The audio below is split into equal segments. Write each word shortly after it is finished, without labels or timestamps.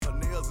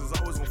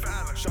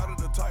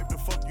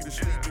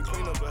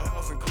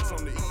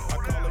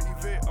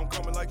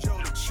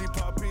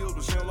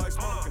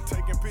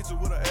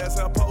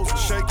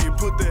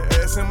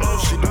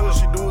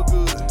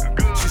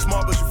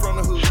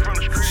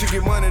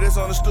that it's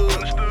understood.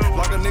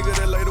 Like a nigga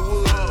that lay the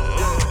wood.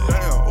 Yeah,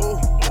 damn, ooh.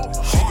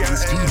 She got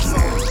ass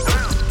on.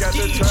 Got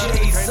the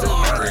DJ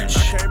Sarge.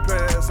 I can't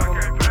pass on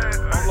her.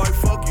 I'm like,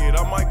 fuck it,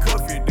 I might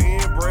cuff it,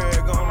 then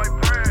brag on her.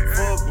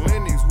 Fuck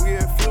Lennox, we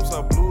had Phillips,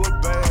 I blew a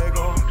bag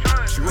on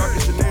her. She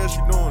rockin' Chanel,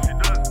 she doing it.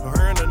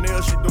 Her and her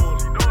nails, she doing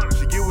it.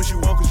 She get what she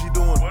want, cause she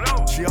doing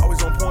it. She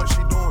always on point,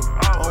 she doing it.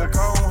 On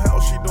car, on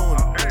house, she doing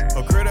it.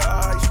 Her credit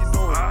high, she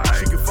doing it.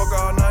 She can fuck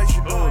all night,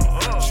 she doing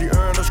it. She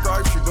earned her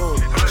stripes, she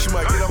doing it. She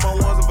might get on my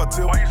ones if I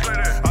tip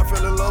her. I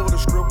fell in love with a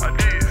stripper.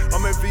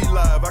 I'm at V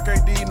Live, I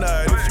can't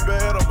deny it. If she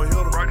bad, I'ma hit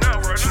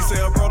her. She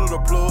say I brought her the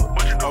plug.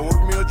 I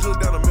worked me a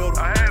jug down the middle.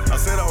 I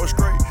said I was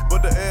straight,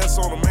 but the ass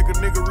on her make a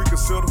nigga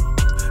reconsider.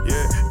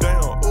 Yeah,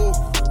 damn, ooh.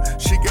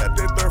 She got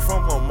that third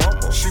from her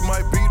mama. She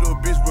might beat a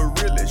bitch, but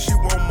really, she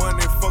want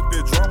money, fuck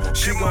that drama.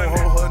 She gon'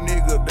 hold her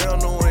nigga down,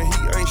 knowing he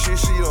ain't shit,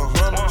 she a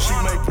hunter. She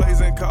make plays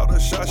and call the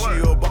shot, she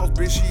a boss,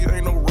 bitch, she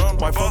ain't no runner.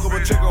 Might fuck up a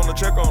check on her,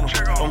 check on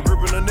her. I'm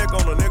gripping her neck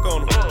on her, neck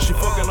on her. She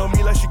fucking on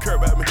me like she care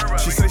about me.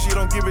 She say she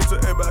don't give it to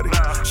everybody.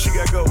 She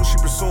got gold, she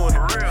pursuing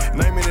it.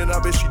 Naming it, I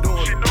bet she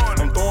doing it.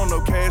 I'm throwing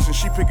up cash and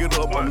she pick it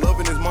up. I'm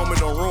loving this moment,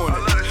 don't ruin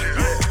it.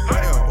 Yeah,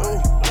 damn, ooh.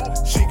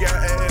 She got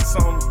ass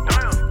on her.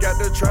 Got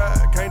to try,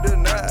 can't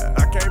deny,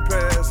 I can't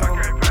pass on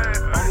her.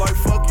 I'm like,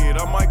 fuck it,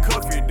 I might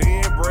cuff it,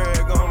 then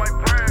brag on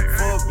her.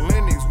 Fuck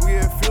Lennox, we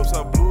had Phillips,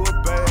 I blew a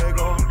bag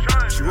on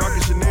her. She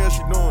rockin' Chanel,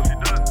 she doing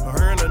it.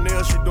 Her and her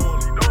nails, she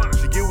doing it.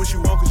 She get what she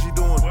want, cause she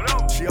doing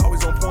it. She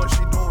always on point,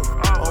 she doing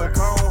it. On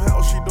car, on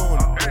house, she doing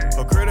it.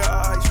 Her credit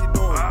high, she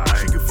doing it.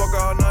 She can fuck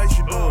all night,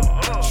 she doing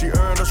it. She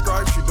earned her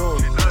stripes, she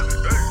doing it.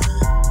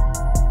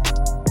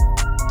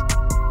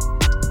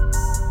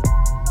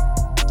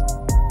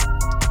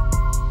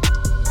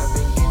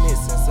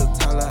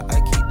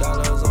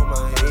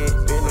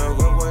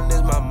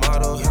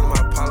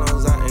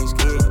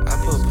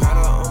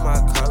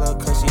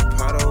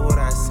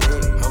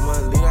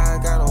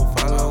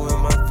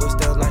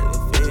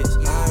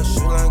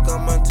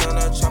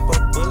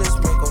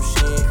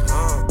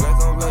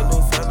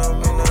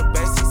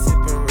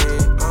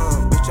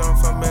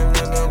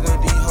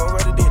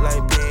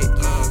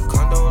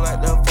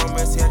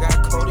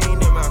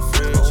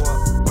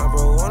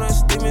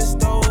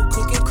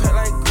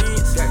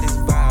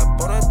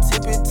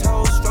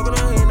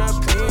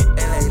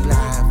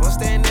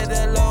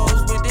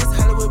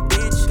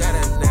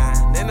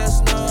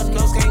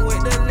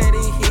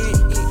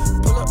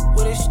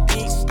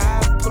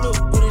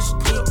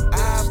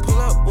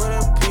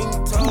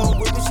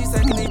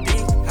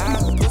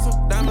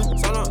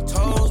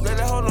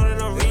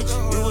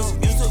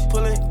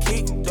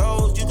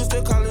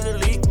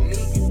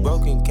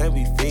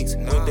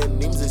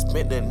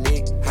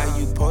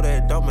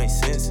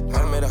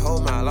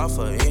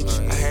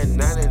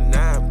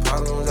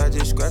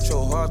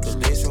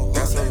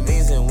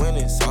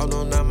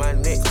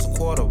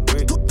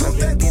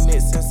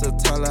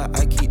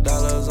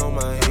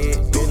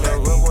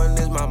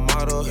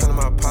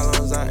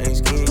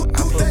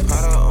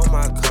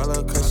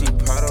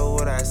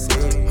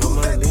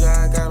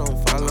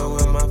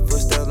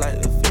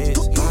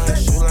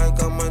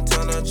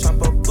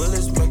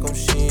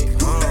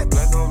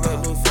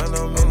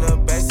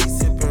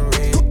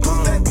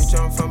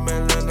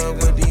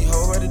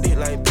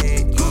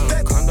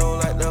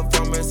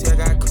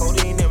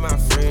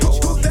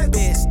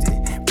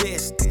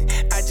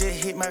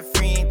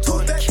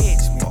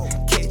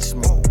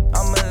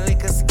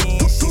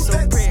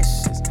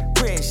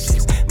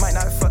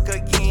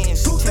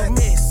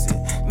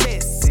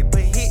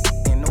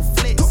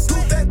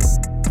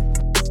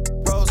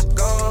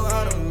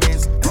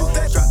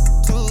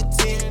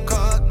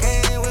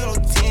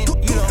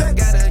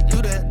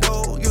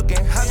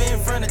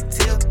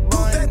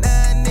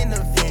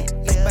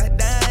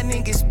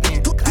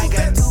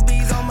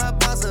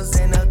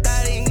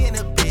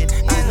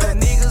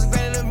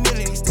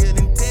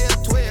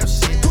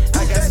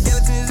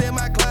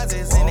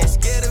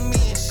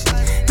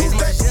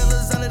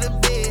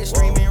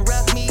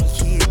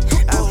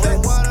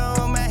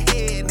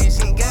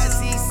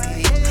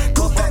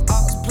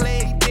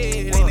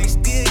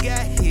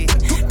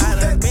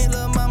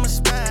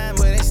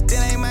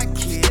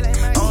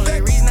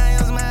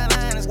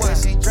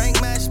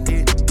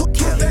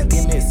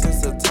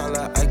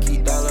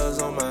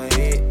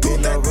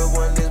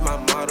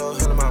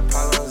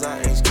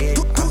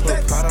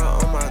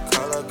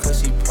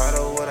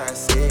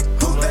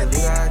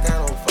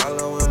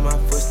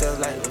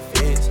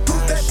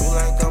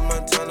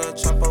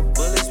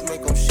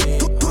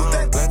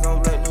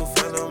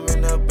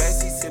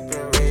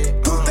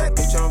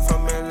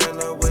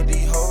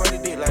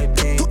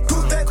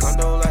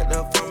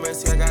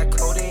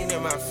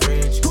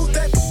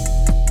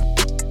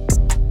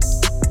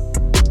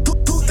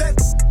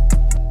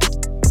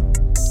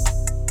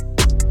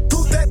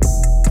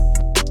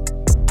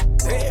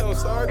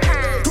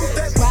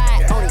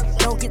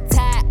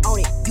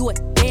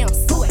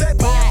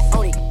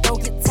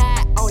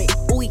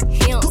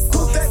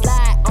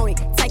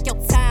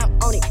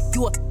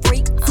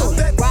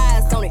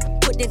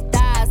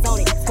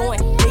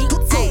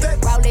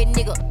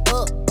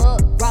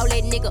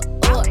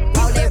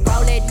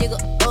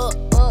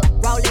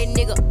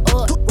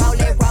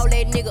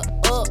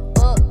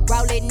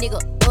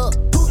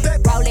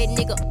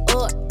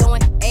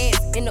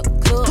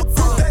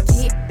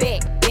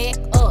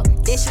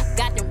 official,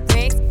 got them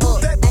racks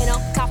up. Ain't no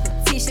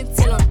competition,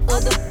 tell them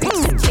other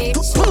bitches catch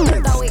up.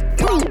 Throw it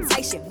in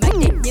rotation, make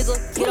that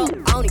nigga get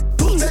up on it,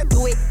 bitch.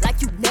 Do it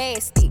like you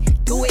nasty,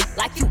 do it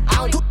like you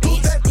on it,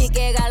 bitch. Big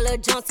ass got a little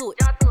jump to it,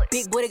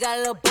 big booty got a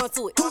little bump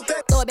to it.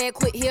 Throw it back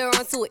quick, here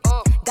run to it.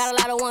 Got a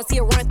lot of ones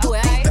here run through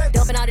it. Ayy,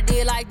 dumping on the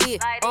deal like this,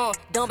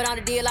 dumping on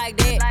the deal like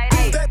that.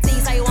 Ayy,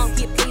 tease how you want,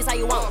 get please how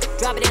you want.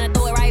 Drop it in and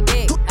throw it right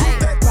back.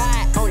 Ayy,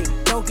 ride on it,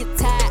 don't get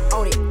tired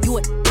on it. You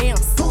a damn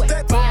suit.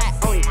 Ride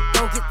on it,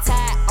 don't get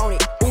tired on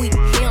it. Ooh,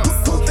 him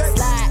suit.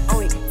 Slide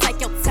on it,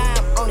 take your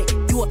time on it.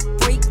 You a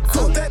freak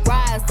too.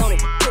 Rise on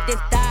it, put them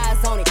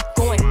thighs on it.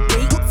 Going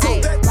deep too.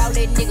 Roll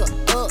that nigga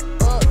up,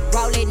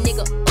 roll that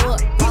nigga up,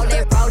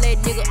 roll that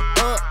nigga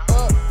up,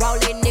 roll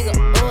that nigga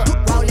up,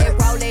 roll that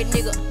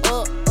nigga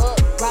up,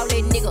 roll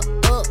that nigga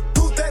up,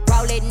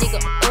 roll that nigga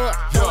up.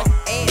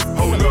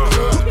 Hold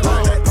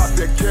up, pop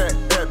that cat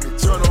at me,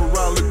 turn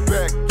around, look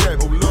back at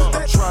me.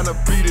 I'm tryna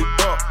beat it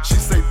up, she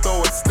say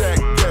throw a stack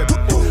at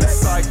me.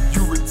 Psych,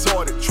 you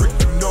retarded, trick,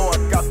 you know I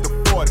got the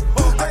 40.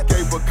 I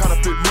gave her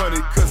counterfeit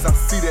money, cause I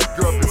see that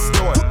girl been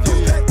started.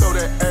 Yeah, throw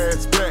that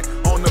ass back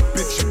on the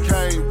bitch you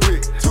came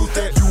with.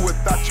 You would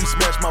thought you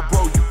smashed my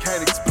bro, you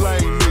can't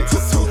explain it.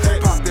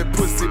 Pop that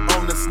pussy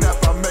on the snap,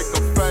 I make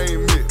her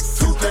famous.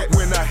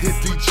 When I hit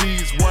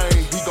DG's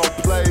Wayne, he gon'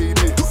 play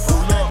this.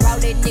 Roll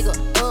that nigga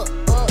up,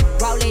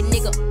 roll that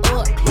nigga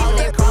up, roll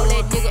that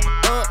nigga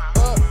up,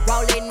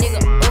 roll that nigga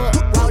up,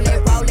 roll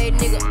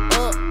that nigga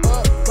up,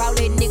 roll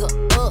that nigga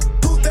up,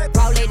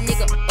 roll that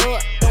nigga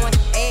up, throwing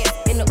ass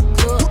in the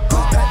club.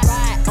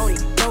 Ride on it,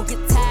 don't get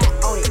tired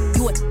on it.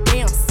 You a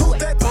damn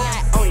suit.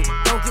 Ride on it,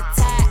 don't get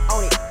tired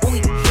on it. Ooh,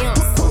 him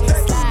suit.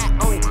 Slide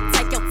on it,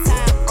 take your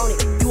time on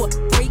it. You a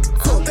freak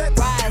too.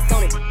 Rise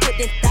on it, put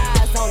them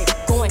thighs on it.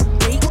 Going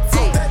deep too.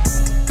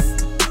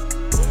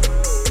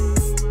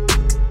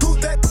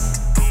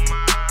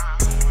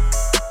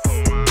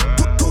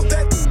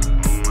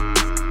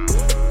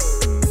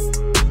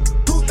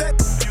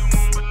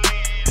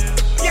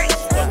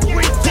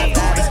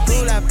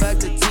 I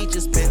fucked the teacher,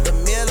 spent the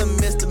meal of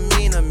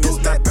misdemeanor. Miss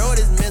my bro,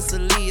 this Miss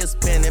Aaliyah,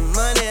 spending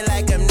money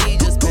like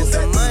amnesia. Spent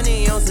some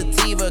money on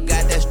sativa,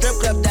 got that strip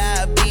club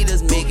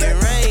diabetes. Making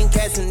rain,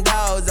 cats and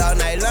dogs all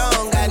night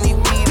long. Got me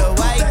beat a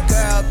white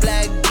girl,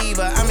 black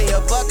diva. I'm here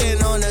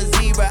fucking on a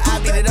zebra. I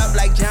beat it up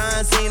like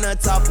John Cena,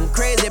 talking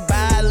crazy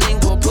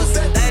bilingual. Put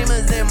some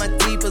diamonds in my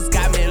teepers,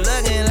 got me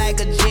looking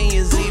like a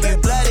genius. Leave you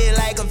bloody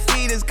like a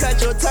fetus,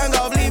 cut your tongue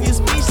off, leave you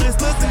speechless.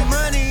 Put some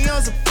money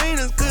on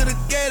subpoenas, could've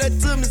gave that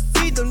to me.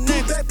 Them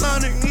niggas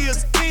clowning, he a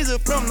skeezer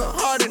from the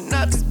heart and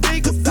not the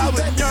speakers. I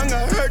was young,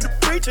 I heard the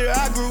preacher.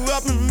 I grew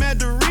up and met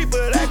the reaper.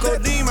 That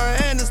codeine, my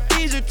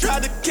anesthesia.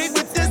 Tried to kick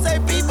with this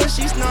AP, but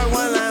she snort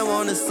one line,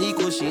 want a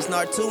sequel. She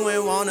snort two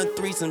and want a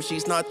threesome.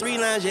 She snort three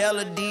lines, yell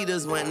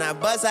Adidas. When I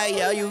bust, I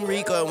yell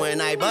Eureka. When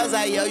I bust,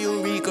 I yell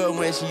Eureka.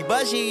 When she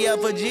bust, she yell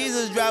for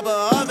Jesus. Drop her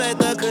off at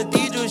the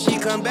cathedral. She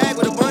come back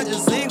with a bunch of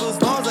singles.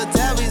 Phones are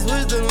tabby,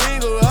 switch the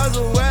lingo.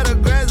 Hustle where the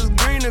grass is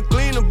green to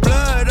clean the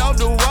blood off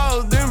the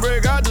walls. Then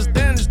break out the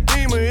standard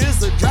steamer.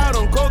 It's a drought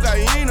on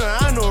cocaine.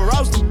 I know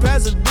Ross to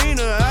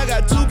Pasadena. I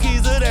got 2 keys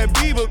of that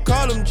Bieber.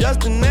 Call them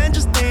Justin and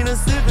Justina.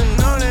 Sipping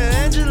on that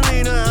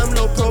Angelina. I'm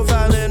no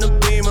profile in a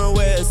Beamer.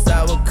 Where it's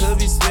sour could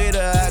be sweeter.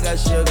 I got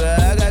sugar,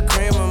 I got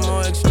cream. I'm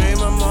more extreme,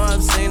 I'm more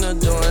obscene.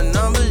 Doing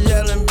numbers,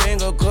 yelling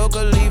bingo.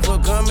 Coca leaf will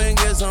come and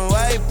get some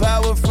white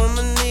power from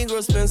a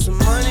Negro. Spend some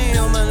money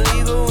on my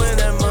legal when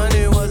that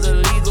money was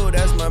illegal.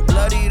 That's my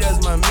bloody,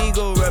 that's my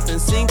migo. Reppin'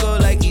 Cinco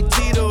like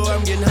Tito.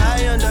 I'm getting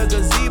high under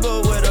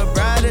gazebo with a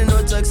bride in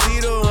no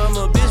tuxedo. I'm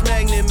a bitch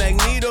magnet,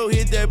 Magneto.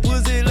 Hit that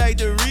pussy like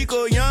the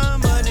Rico.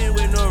 Young money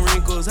with no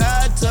wrinkles.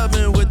 Hot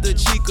tubbing with the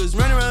chicas.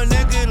 Run around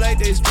naked like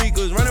they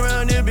streakers. Run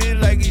around there bitch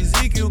like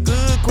Ezekiel.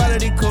 Good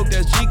quality coke,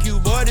 that's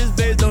GQ. Boy, this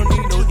bass don't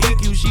need no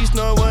EQ. She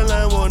snort one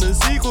line, want a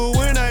sequel.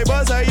 When I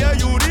bust, I yell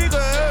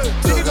Eureka.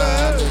 Took her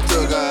out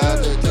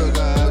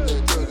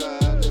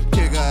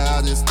kick her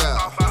out and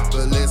stop.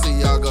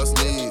 Balenciaga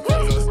sleeve.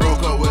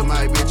 Broke up with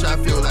my bitch, I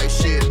feel like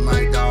shit,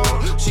 my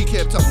dog. She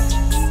kept talking.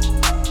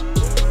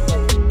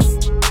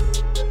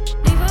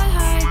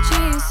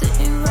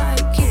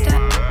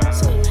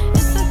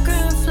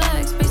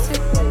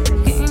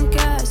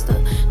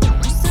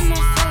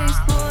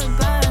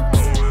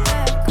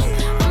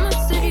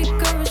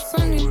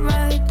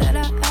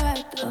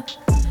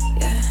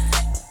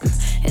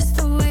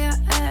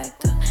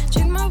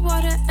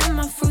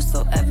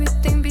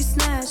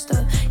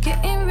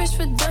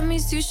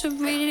 You should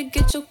read it,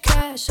 get your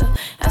cash up.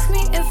 Ask me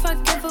if I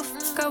give a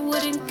fuck, I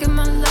wouldn't give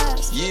my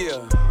last.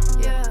 Yeah,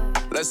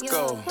 let's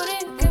go.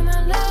 Wouldn't give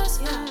my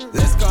last.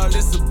 Let's call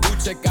this a boot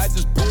check. I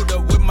just pulled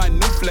up with my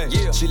new flex.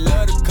 Yeah, she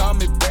love to call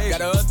me babe.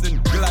 Got her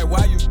husband be like,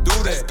 why you do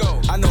that? Let's go.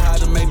 I know how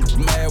to make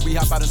me mad. We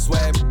hop out and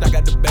swag. I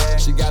got the bag.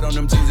 She got on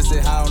them jeans and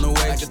said hi on the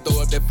way. I can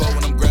throw up that phone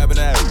when I'm grabbing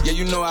that. Yeah,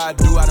 you know how I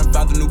do. I done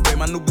found a new babe.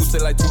 My new boots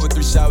take like 2 or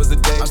 3 showers a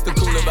day. I'm still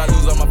cool if I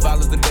lose all my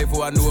followers the day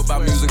before I knew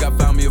about music. I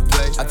found me a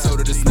play. I told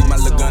her to sneak my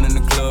little gun in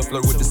the club.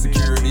 Flirt with the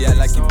security. Act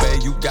like you pay.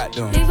 You got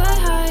them. Levi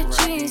high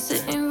jeans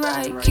sitting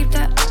right. Keep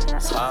that.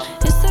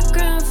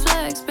 Instagram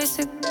flex.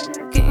 basic,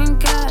 getting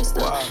gassed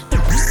up.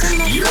 In my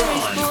face,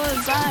 boy,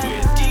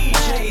 vibe.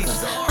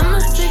 I'm a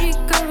city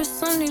girl,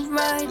 it's only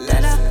right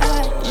that I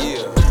act.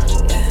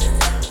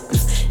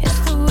 It's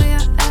the way I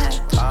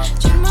act.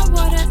 Drink my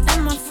water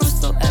and my fruit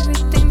so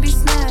everything be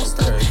snatched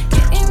up.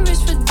 Getting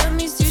rich for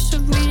dummies, you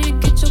should read it,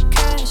 get your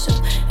cash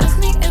up. Ask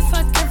me if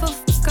I give a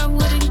fuck, I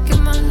wouldn't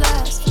give my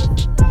last.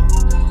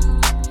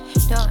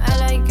 Don't act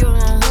like you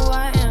know who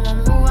I am,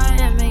 I'm who I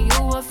am, and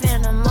you a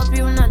fan. I'm up,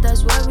 you not,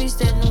 that's where we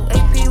stand. New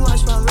AP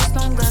watch, my wrist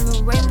on glam,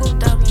 new rainbow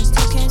diamonds,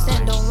 still can't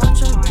stand. Don't want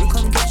you, you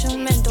come get your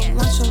man. Don't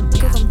want you,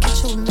 you come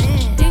get your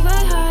man.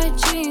 Levi high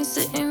jeans,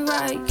 sitting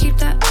right, keep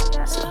that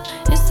up.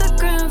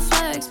 Instagram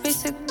flex,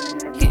 basic,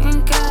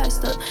 getting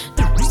gassed up.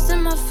 Wrist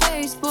in my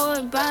face,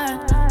 boy,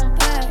 back up.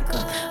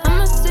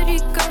 I'm a city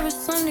girl,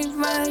 it's only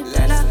right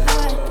that I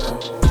act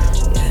up.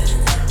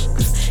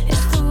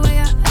 It's the way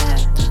I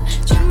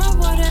act. Drink my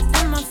water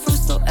and my fruit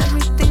so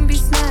everything be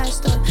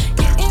snatched up.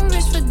 Getting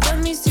rich for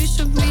dummies, you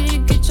should read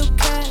it, get your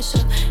cash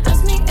up.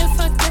 Ask me if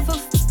I give a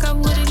fuck, I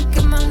wouldn't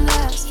give my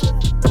last.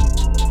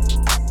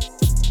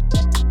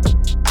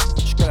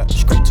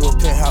 Straight to a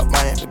penthouse,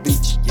 Miami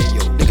Beach. Yeah,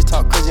 yo. Niggas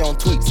talk crazy on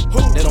tweets.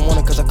 They don't want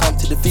it cause I come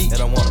to defeat. They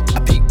don't want it. I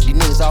peep, these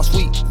niggas all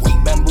sweet.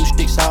 Bamboo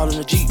sticks all in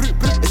the Jeep.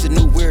 It's a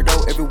new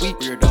weirdo every week.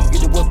 Get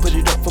the what, put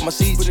it up for my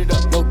seeds.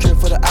 No cure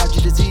for the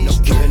IG disease. No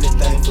cure,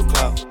 anything for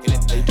clout.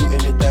 They do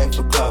anything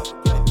for clout.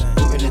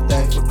 Do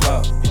anything for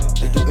clout.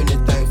 They do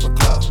anything for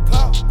clout.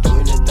 Do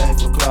anything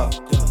for clout.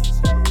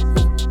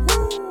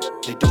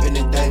 They do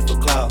anything for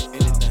clout.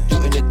 Do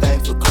anything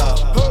for clout.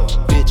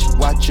 Bitch,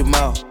 watch your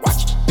mouth.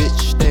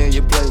 Bitch, stay in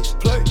your place.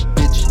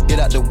 Bitch, get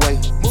out the way.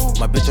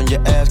 My bitch on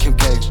your ass, Kim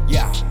K.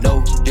 Yeah.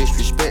 No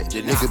disrespect.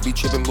 The nigga be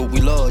trippin', but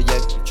we love, yeah.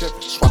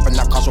 Swapping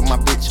out cars with my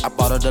bitch. I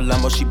bought her the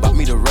Lambo, she bought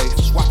me the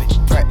Wraith. Swap it.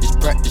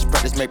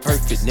 Practice, make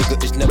perfect.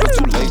 Nigga, it's never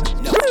too late.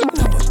 Never.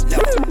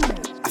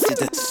 I see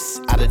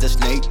the out of the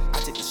snake. I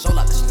take the soul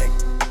out the snake.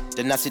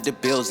 Then I see the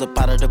bills up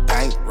out of the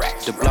bank.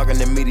 The blog and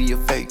the media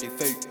fake.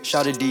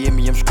 Shout it DM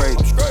me, I'm straight.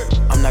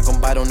 I'm not gon'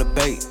 bite on the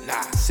bait.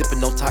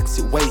 Sippin' no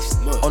toxic waste.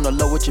 On the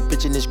low with your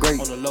bitch and it's great.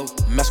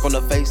 Mask on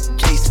the face,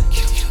 case.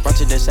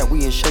 Brunch and that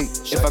we in shape.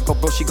 If I go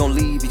broke, she gon'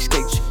 leave,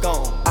 escape. She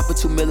gone. I put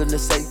 $2 million in the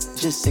safe,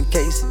 just in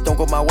case. Don't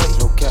go my way.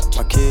 No cap,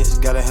 my kids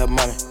gotta have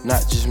money,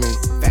 not just me.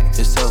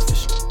 It's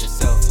selfish.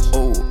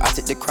 Ooh, I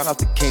take the crown off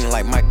the king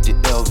like Mike did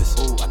Elvis.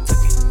 Ooh, I took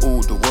it.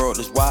 Ooh, the world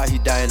is wild, he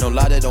dying, no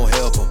lie, that don't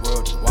help him.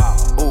 World is wild.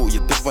 Ooh,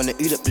 your bitch wanna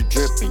eat up the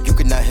drip and you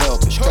cannot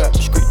help it.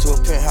 Straight to a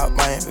penthouse,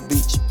 Miami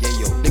Beach. Yeah,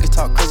 yo. Niggas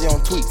talk crazy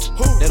on tweets.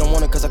 They don't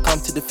want it cause I come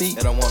to defeat.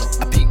 They don't want it.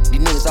 I peep,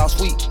 these niggas all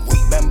sweet.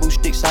 Bamboo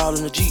sticks all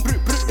in the Jeep.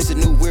 It's a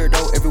new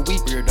weirdo every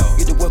week. Get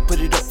the what, put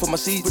it up for my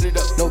seeds.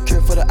 No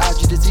cure for the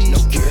IG disease. No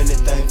cure,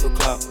 anything for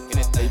clout.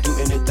 They do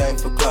anything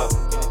for clout.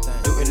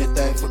 Do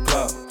anything for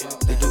clout.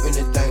 They do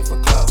anything for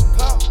clout.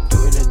 Do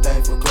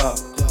anything for clout.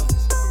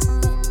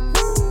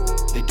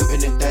 They do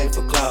anything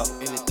for clout.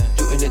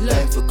 Do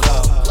anything for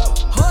clout.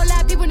 Whole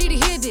lot of people need to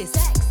hear this.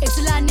 It's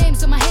a lot of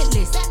names on my hit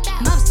list.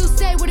 Mom still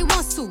say what he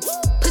wants to.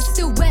 Pussy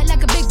still wet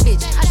like a big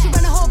bitch. I should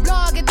run a whole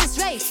blog at this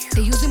rate.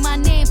 They using my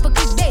name for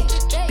clickbait.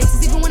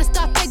 Bitches even wanna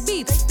start fake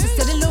beef. Just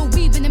get a little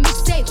weave in the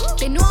mixtape.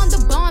 They know I'm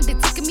the bomb, they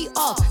taking me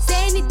off.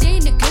 Say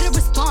anything to get a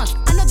response.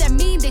 I know that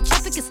mean they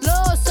traffic is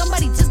slow.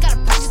 Somebody just gotta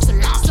practice to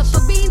launch. So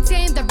for being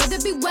tame, I'd rather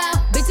be wild.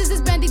 Bitches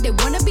is bendy, they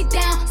wanna be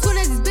down. Soon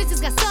as these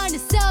bitches got something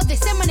to sell, they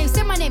say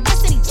my name,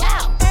 Destiny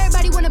Child.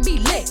 Everybody wanna be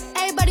lit,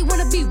 everybody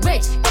wanna be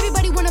rich,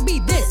 everybody wanna be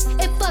this.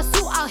 If us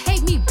you out,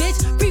 hate me,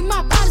 bitch. Free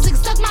my problems and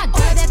suck my dick.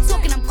 All that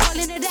talking, I'm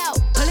calling it out.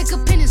 Public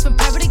opinions from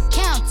private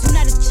accounts. You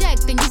not a check,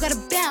 then you gotta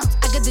bounce.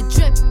 I got the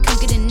drip, come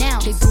get it now.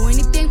 They do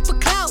anything for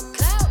clout,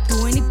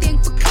 do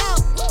anything for clout.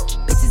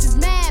 Bitches is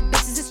mad,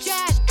 bitches is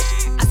trash.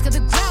 Ask her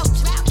the grouch.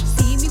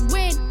 See me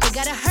win, they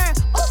gotta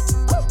hurt.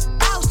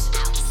 Ouch.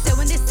 So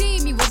when they see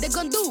me, what they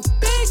gon' do?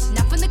 Bitch,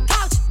 not from the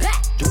couch,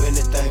 back. Do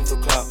anything for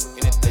clout.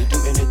 They do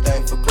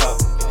anything for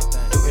clout.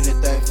 Do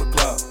anything for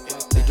clout.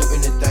 They do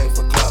anything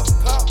for clout.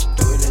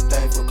 Do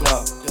anything for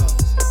clout.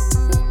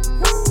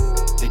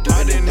 They do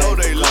I didn't know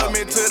they love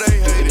me till they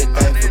hate it.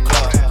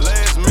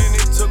 Last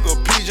minute took a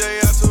PJ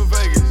out to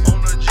Vegas.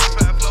 On the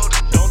G5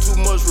 floated. Don't too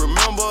much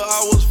remember,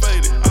 I was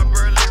faded. I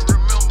barely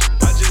remember.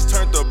 I just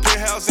turned the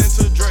penthouse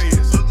into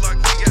Dre's. Look like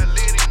we got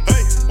litty.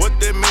 Hey, what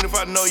that mean if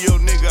I know your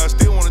nigga? I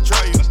still wanna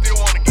try you. I still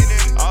wanna get in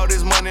it. All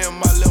this money in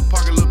my left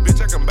pocket, little bitch,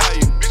 I can buy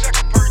you. Bitch, I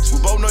can purchase. We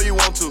both know you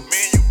want to.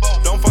 Me and you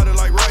both. Don't fight it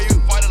like Ryu.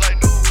 Fight it like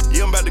dude.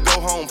 Yeah, I'm about to go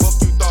home. Fuck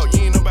you thought.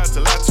 You ain't about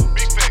to lie to.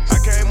 Big facts. I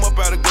came up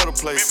out of gutter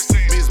place.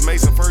 Miss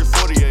Mason first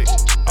 48.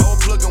 I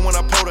was plugging when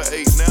I pulled a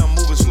 8. Now I'm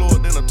moving slower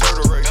than a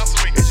turtle race.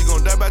 Is you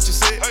gon' die about your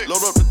set? Hey.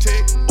 Load up the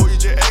tech, or you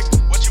just acting?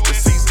 What you the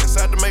seats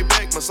inside the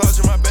Maybach,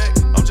 massaging my back.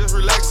 I'm just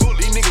relaxing.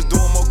 These niggas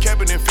doing more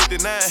capping than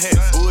 59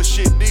 hats.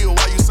 Bullshit deal,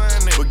 why you sign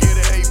that? But get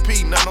it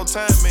AP, not no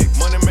time max.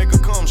 Money maker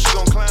come, she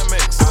gon'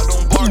 climax. I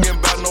don't bargain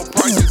about no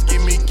prices.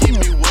 Give me,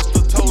 what's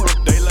the total?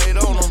 They laid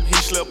on him, he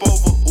slept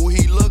over. Ooh,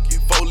 he lucky,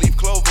 4-leaf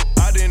clover.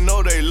 I didn't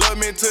know they love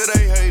me till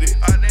they hate it.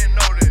 I didn't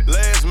know that.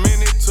 Last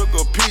minute took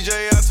a PJ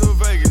out to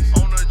Vegas.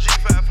 On the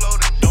G5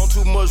 floated. Don't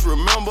too much much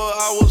remember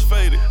I was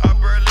faded. I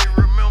barely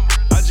remember.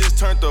 I just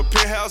turned the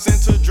penthouse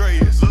into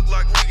Dre's. Look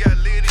like we got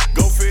litty.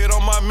 Go fit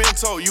on my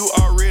mentor, you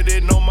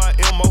already know my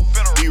MO.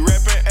 These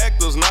rapping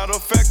actors, not a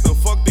factor.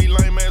 Fuck these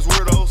lame ass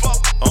weirdos.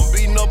 I'm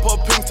beating up her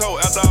pinto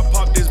after I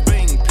pop this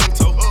bean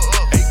pinto.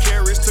 8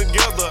 carrots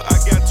together, I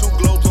got 2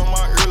 globes on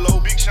my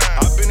earlobe.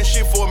 I've been in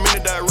shit for a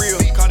minute, that real.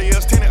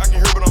 Cartier's tenant, I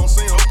can hear it on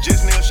sim.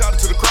 Just nail shot it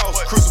to the cross.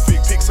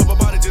 Crucifix, picks up a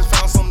body, just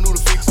found something new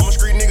to fix. I'm a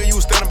street nigga, you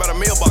was standing by the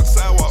mailbox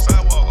sidewalk.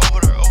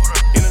 Over there.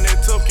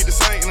 Internet tough, keep the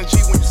same energy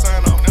when you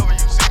sign off. Never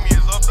you see me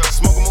is up there.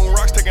 Smoking moon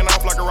rocks, taking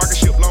off like a rocket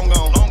ship. Long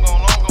gone.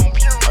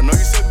 I know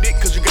you suck dick,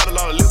 cause you got a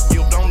lot of lip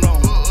give, don't know.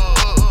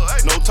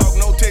 No talk,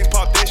 no text,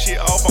 pop that shit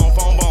off on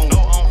phone bone.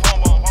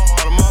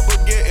 Got a mob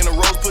baguette and a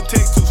rose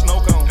protect 2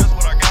 snow cones. That's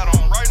what I got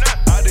on right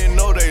now. I didn't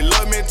know they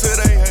love me till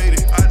they hate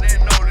it. I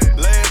didn't know that.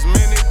 Last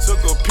minute,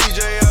 took a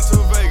PJ out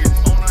to Vegas.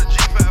 On a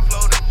G5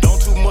 floating.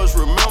 Don't too much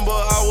remember,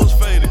 I was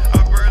faded.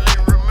 I barely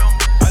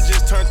remember. I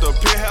just turned the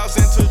penthouse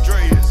into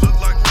Dre's. Look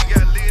like we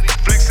got litty.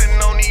 Flexing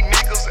on these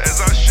niggas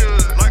as I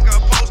should. Like I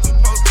posted.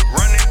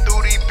 Running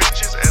through these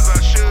bitches as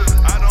I should.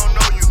 I don't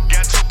know you.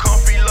 Got too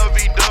comfy,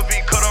 lovey-dovey,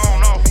 cut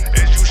on off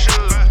as you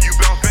should. You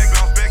bounce back,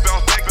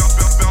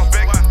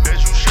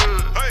 as you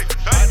should. Hey,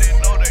 I didn't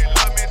know they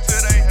love me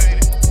till they hate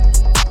it.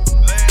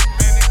 Last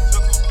minute,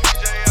 took a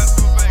PJ out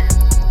to Vegas.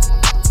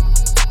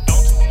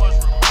 Don't too much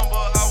remember,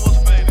 I was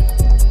faded.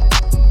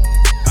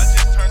 I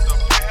just turned the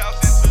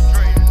penthouse into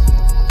Dre's.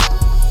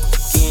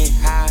 Getting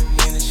high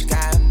in the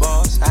sky,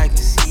 boss, I can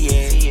see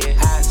it.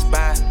 Hot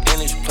spot in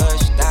this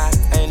plush dot,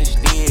 and it's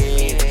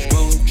lit.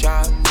 Screw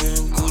drop,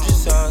 Gucci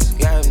sauce,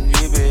 got me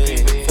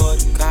drippin'. For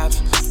the cops,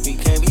 we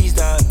can't be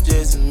stopped,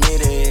 just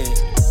admit it.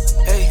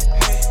 Hey.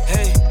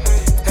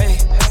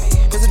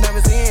 Put the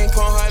diamonds in,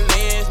 chrome hard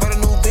lens. Bought a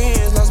new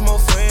Benz, lost more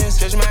friends.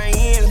 Stretch my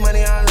ends,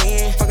 money all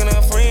in. Fucking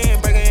a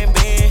friend, breaking and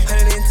bend.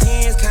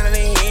 110s, counting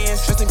the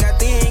ends. Trustin' got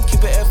thin,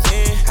 keep it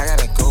FN. I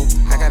gotta go,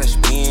 I gotta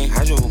spin.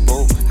 I drove a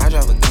boat, I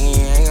drive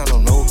again. Ain't got no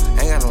note,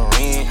 ain't got no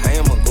rent. I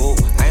am a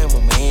goat, I am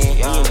a man.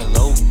 We in the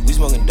low, we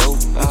smoking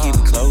dope. We keep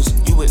it close,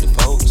 you with the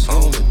folks.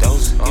 Give me the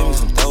dose, give me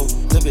some dope.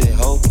 Flip it and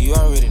hope, you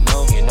already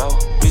know.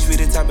 Bitch, we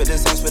the top of the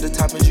sauce for the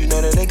toppings. You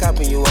know that they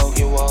copping you out.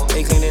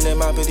 They cleaning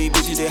them out, but these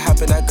bitches they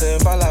hopping. I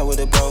couldn't fall out with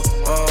it, bro.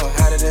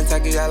 Hotter than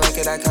Taki, I like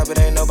it, I cop it.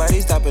 Ain't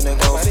nobody stopping the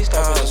go.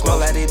 Smoke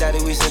like they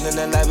daddy, we sit in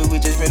the lobby, we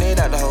just bring it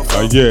out the whole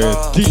phone. Yeah,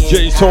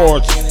 DJ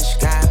Sarge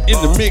in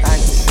the mix.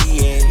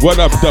 What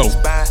up, though?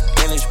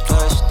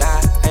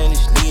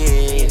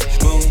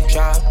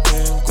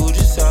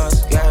 Gucci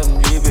sauce, got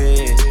them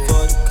drippin'.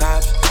 For the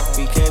cops,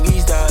 we can't be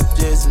stopped,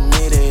 just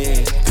admit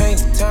it. Paint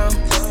the town,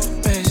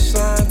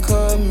 baseline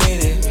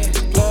committed.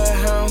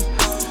 Bloodhound,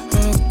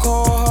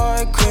 cold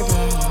hard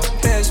crippin'.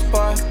 Best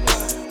spot,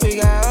 we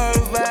got all the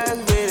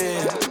vibes with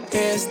it.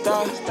 Head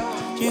start,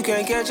 you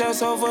can't catch us,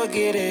 so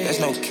forget it. That's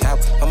no cap,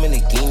 I'm in a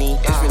guinea.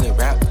 It's really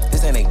rap,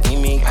 this ain't a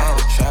gimmick. I had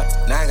a trap,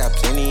 now I got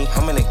plenty.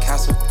 I'm in the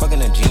castle,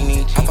 fucking a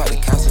genie. I bought the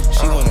castle,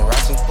 she wanna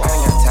wrestle. I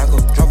ain't got tackle,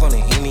 drunk on the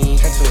Henny.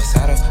 Track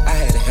suicidal, I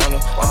had a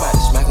handle. I'm about to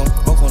smack him,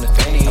 broke on the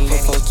fanny. I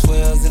put 4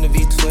 12s in the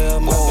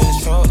V12, my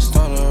bitch trunk,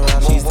 starting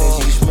around. She said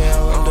she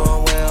smell, I'm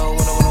doing well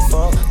when I wanna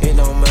fuck. It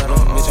don't matter,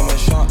 bitch, I'm a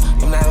shark.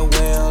 I'm not a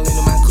whale,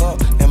 into my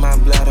cup, and my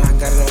bladder. I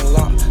got it on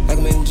lock, like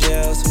I'm in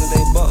jail. Soon as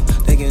they buck,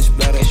 they get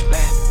splattered.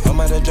 I'm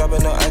about to drop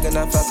it, no, I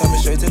cannot fly, coming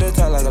straight to the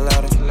top like a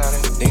ladder.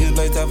 Niggas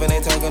play tough and they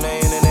talk on the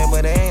internet,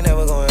 but they ain't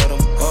never gon' hit them.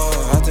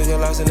 I took a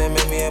loss and they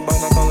made me a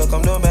boss. Now come look,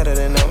 I'm doing better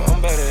than them.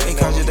 They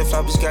called you the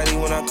flop Scotty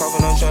when I cough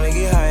and I'm tryna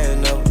get higher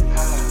enough.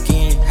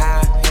 Getting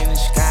high in the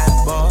sky,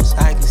 boss,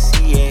 I can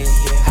see it.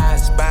 Hot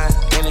spot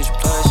in this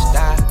plush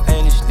dot,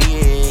 and it's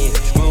lit.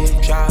 Screw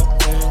drop,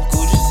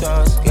 Gucci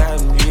sauce, got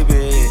them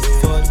drippin'.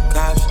 For the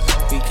cops,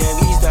 we can't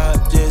be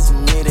stopped, just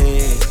admit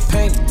it.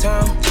 Paint the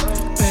town,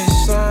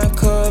 baseline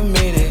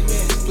committed.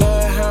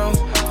 Bloodhound,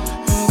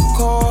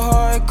 cold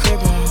hard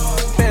crippin'.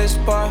 Best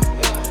spot,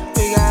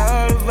 we got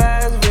all the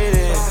vibes with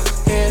it.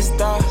 Head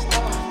start,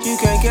 you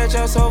can't catch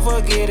us, so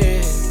forget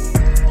it.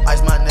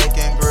 Ice my neck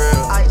and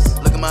grill. Ice.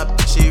 Look at my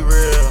bitch, she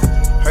real.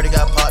 Heard it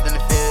got popped in the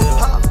field.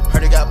 Pop.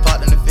 Heard it got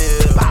popped in the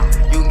field. Bow.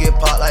 You can get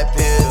popped like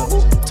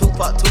pills.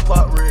 Tupac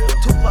real.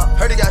 Tupac.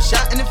 Heard it got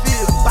shot in the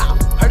field. Bow.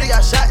 Heard it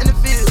got shot in the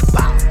field.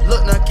 Bow.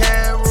 Look now,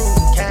 Cameroon.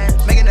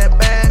 Cash. Making that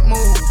bad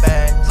move.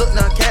 Bad. Look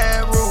now,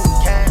 Cameroon.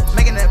 Cash.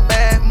 Making that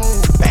bad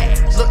move. Bad.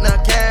 Look now,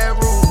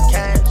 Cameroon.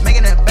 Cash.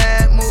 Making that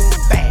bad move.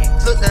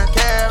 Bad. Look now,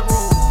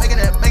 Cameroon. Making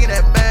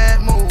that bad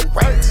move.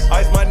 Right.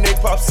 Ice my neck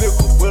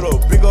popsicle with a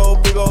big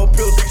old pistol.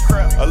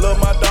 I love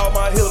my dog,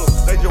 my hitter.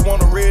 They just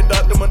want a red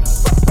dot to my.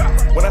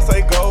 When I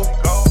say go,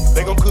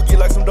 they gon' cook you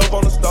like some dope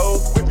on the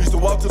stove. Used to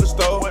walk to the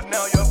stove,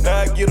 now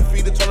I get a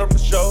feed to turn up the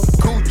show.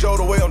 Cool Joe,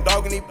 the way I'm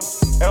dogging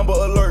these. Amber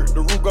alert,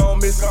 the roof gon'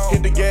 miss.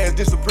 Hit the gas,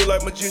 disappear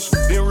like magician.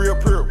 Then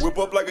reappear, whip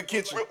up like a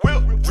kitchen.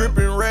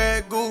 Drippin'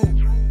 rag goo,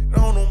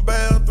 on them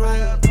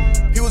bathroom.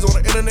 He was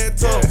on the internet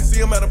tough. See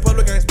him out in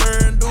public, ain't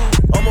sparing dude.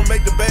 I'ma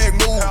make the bag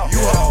move.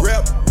 You hot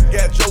rap,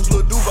 got jokes,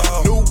 Lil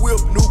Duval. New whip,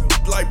 new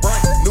like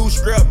Bright. New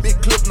strap, big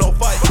clip, no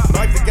fight.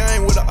 Knife the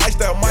game with an ice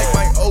style mic.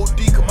 Might OD,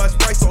 cause my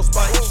sprite so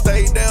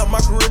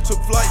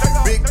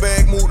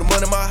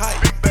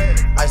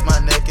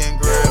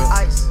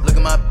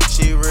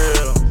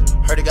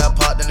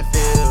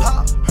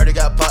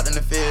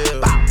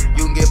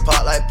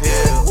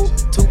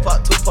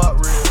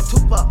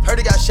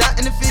shot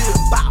in the field.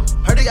 Bow.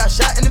 Heard he got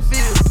shot in the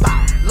field.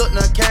 Bow. Look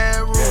now,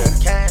 Cameroon.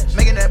 Cash.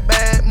 Making that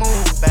bad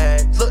move.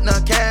 Bad. Look now,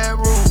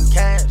 Cameroon.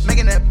 Cash.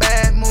 Making that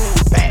bad move.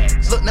 Bad.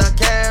 Look now,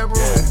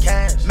 Cameroon.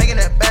 Cash. Making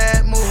that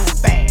bad move.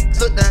 Bad.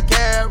 Look now,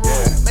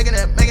 Cameroon. Making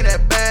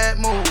that bad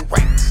move.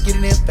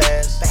 Getting in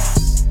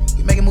fast.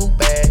 You make it move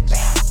back.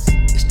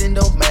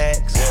 Extendo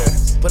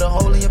max. Put a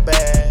hole in your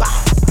bag.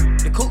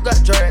 The coupe got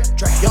dragged.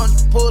 Young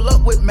pull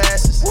up with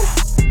masses.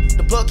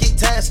 The plug keep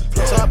tassing.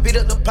 So I beat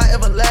up the pipe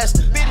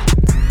everlasting.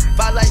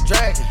 Fight like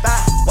dragon.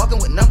 Walking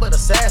with number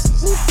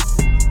assassins.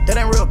 That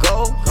ain't real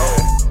gold.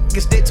 You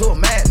can stick to a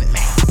magnet.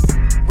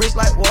 Rich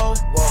like whoa.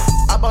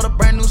 I bought a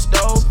brand new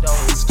stove.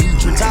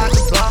 Retired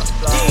the block.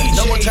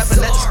 No more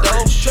trapping at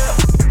the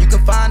stove. You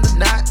can find a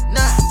knot.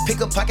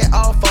 Pick a pocket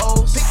all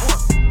foes.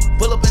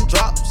 Pull up and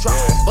drop.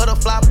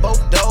 Butterfly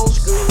both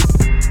doors.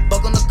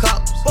 Buck on the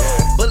cops.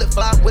 Bullet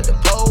fly with the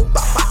pole.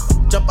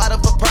 Jump out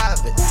of a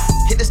private.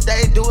 Hit the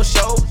stage, do a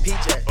show.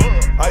 PJ.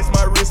 Ice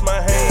my wrist,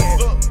 my hand.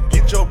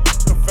 Get your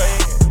a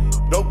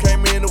fan. Dope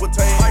came in with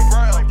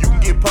tan. You can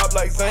get popped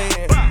like Zan.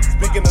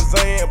 Speaking of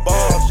Zan,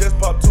 balls just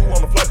popped 2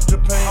 on the flight to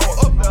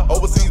Japan.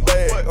 Overseas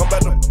bag. I'm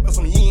about to put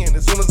some yen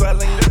as soon as I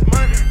land.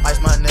 Ice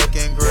my neck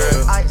and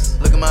grill.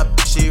 Look at my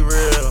bitch, she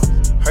real.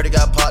 Heard it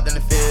got popped in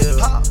the field.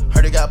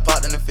 Heard it got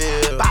popped in the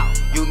field.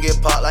 You can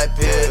get popped like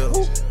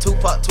pills.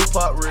 Tupac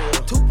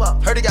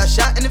real. Heard it got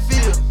shot in the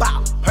field.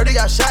 Heard it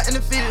got shot in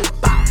the field.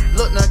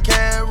 Look now,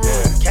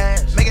 Cameroon.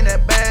 Cash. Making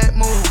that bad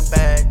move.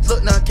 Bags.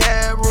 Look now,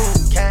 Cameroon.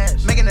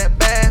 Cash. Making that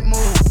bad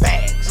move.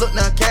 Bags. Look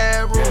now,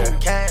 Cameroon.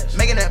 Cash.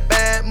 Making that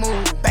bad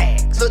move.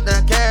 Bags. Look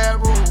now,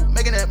 Cameroon.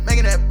 Making that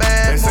bad move.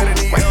 They said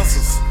they need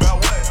answers.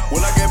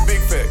 Well, I got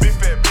big fat.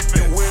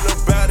 You went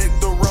about it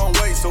the wrong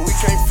way, so we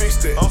can't fix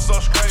that. I'm so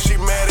straight. She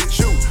mad at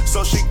you,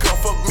 so she come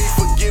fuck me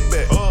for get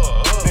back.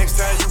 Next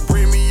time you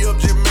bring me up,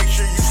 just make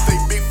sure you stay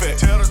big fat.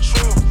 Tell the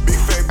truth. Big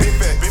fat, big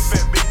fat, big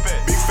fat, big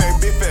fat, big fat,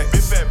 big fat,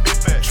 big fat, big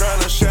fat.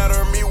 Tryna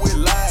shatter me with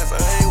lies,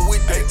 I ain't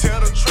with that. Tell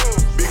the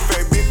truth. Big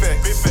fat, big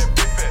fat, big fat,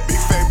 big fat,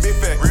 big fat, big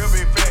fat. Real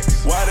big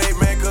facts. Why they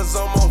mad? 'Cause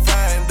I'm on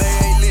fire and they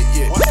ain't lit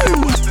yet.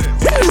 What's that?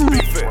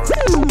 Big fat.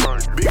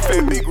 Big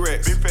fat, big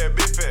racks. Big fat,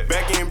 big fat.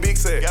 Back in big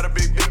sack. Got a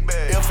big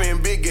bag. F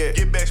and big gat.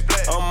 Get back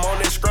splat. I'm on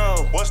that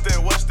strong. What's that?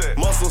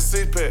 Muscle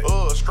six pack.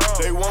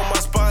 Strong. They want my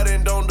spot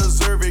and don't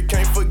deserve it.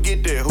 Can't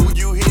forget that. Who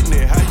you hitting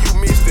it? How you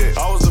missed it?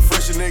 I was the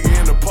freshest nigga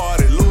in the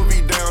party. Louis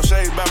V down,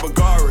 shades by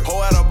Bagari.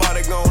 Whole out of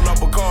body going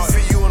up a car.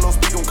 See you and don't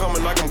speak, I'm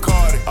coming like I'm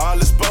Cardi. I'll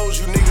expose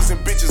you niggas and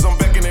bitches. I'm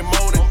back in that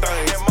molding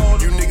things.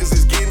 You niggas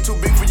is getting too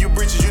big for your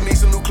britches. You need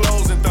some new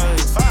clothes and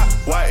things.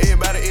 Why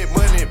everybody eat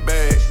money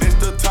bag? That's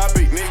the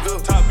topic, nigga.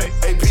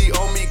 AP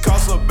on me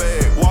cost a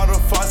bag. Water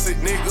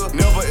faucet, nigga.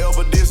 Never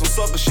ever did some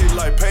sucker shit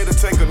like pay to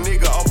take a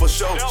nigga off a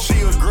show.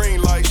 She a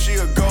green like she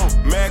a go.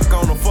 Mac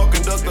on a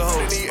fucking duster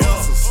hole. Need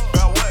answers.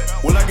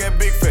 Well, I got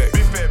big fat.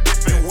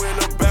 You went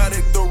about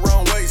it the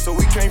wrong way, so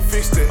we can't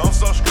fix that. I'm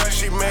so straight.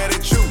 She mad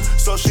at you,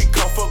 so she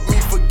come fuck me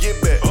for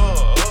get back.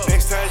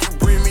 Next time you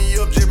bring me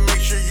up, just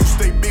make sure you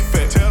stay big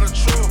fat. Tell the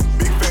truth.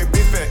 Big fat,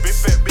 big fat, big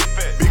fat, big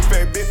fat, big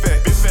fat, big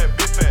fat, big fat,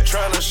 big fat.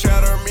 Tryna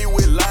shatter me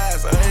with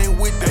lies, I ain't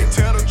with that.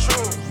 Tell the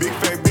truth. Big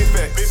fat, big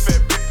fat, big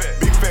fat, big fat,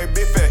 big fat,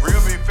 big fat.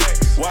 Real big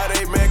facts. Why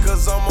they mad?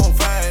 'Cause I'm on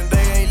fire and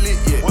they ain't lit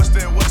yet. What's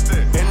that?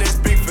 And that's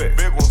big fat.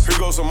 Big ones. Here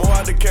goes some more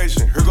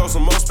indication. Here goes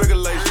some more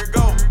speculation. Here you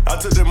go. I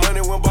took the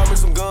money, went bought me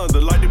some guns to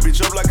light the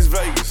bitch up like it's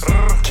Vegas.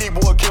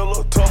 Keyboard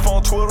killer, tough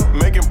on Twitter,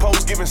 making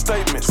posts, giving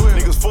statements.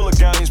 Niggas full of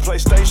games,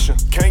 PlayStation.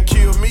 Can't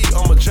kill me,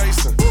 I'm a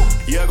Jason.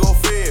 Yeah, go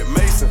Fed,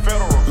 Mason.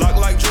 Federal. Lock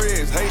like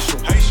dreads, Haitian.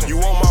 You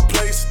want my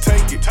place?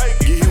 Take it.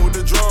 Get hit with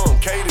the drum,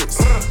 cadence.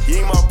 You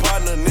ain't my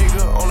partner,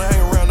 nigga. Only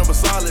hang around them a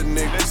solid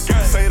niggas.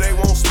 Say they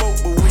won't smoke,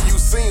 but when you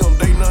see them,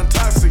 they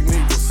non-toxic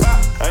niggas.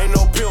 I ain't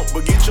no pimp,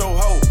 but get your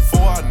hoe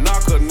before I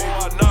knock her,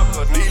 nigga.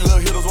 These little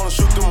hitters wanna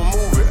shoot them a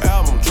movie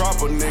album,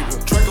 drop a nigga.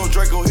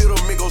 Draco hit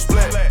them, it go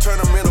splat. Turn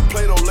them in a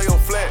Play-Doh, lay them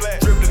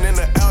flat. Drifting in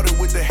the Audi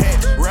with the hat.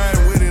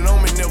 Riding with it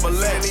on me, never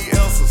let any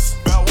else's.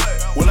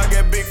 Well, I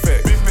got big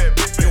fat.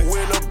 You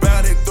went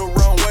about it the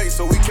wrong way,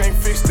 so we can't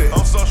fix that.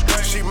 I'm so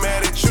straight. She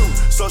mad at you,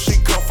 so she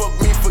come fuck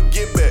me for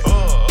get back.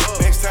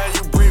 Next time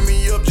you bring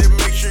me up, just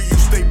make sure you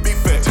stay big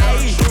fat.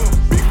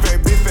 Big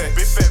fat, big fat,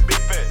 big fat,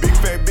 big fat, big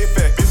fat, big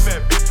fat, big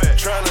fat, big fat.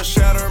 Tryna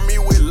shatter me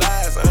with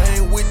lies, I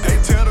ain't with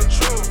that. Tell the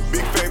truth.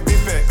 Big fat, big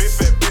fat, big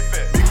fat, big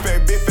fat, big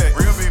fat, big fat.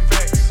 Real big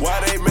facts. Why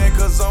they mad?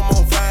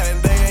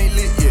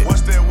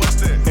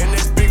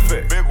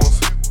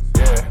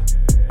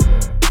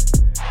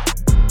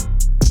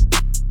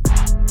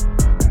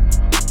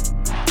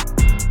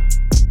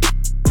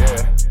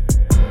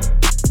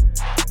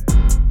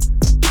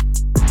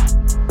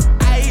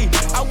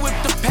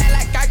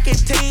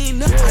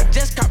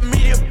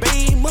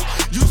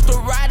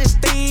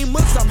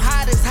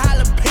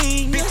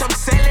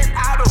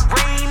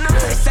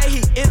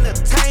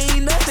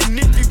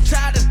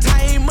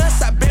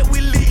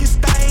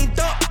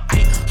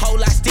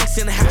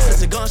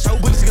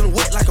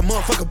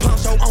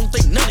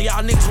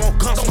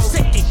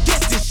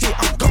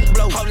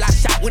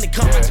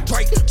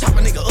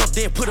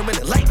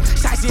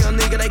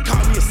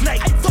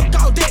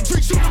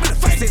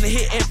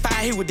 hit at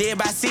 5, he was dead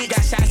by 6.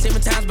 Got shot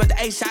 7 times, but the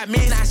 8 shot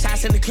missed. 9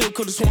 shots in the clip,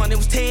 could've sworn it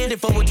was 10. Then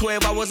 4 with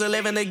 12, I was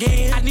 11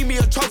 again. I need me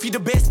a trophy, the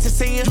best to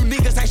send. You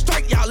niggas ain't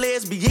straight, y'all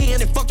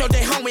lesbian. And fuck your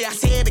day homie, I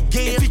said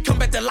again. If he come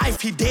back to life,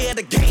 he dead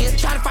again.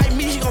 Try to fight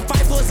me, he gon'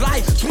 fight for his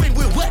life. Swing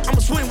with what? I'ma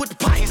swing with the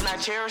pipe. He's not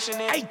cherishing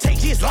it. Hey, take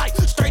his life.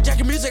 Straight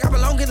jacket music, I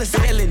belong in the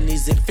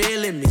felonies and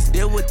felonies.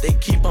 Still what they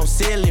keep on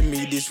selling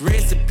me. This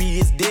recipe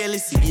is deadly.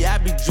 See, I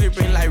be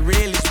dripping like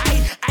really.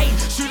 Ayy,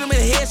 shoot him in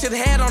the head, should've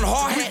had on the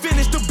hard hat. We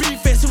finished the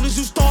beef as soon as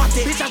you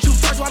started. Bitch, I shoot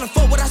first, why the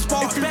fuck would I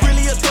spark? If you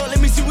really a thug, let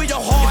me see where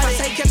your heart is.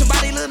 If I say catch a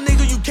body, little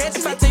nigga, you catch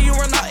it. If I tell you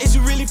run out, is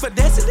you really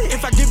finessing it?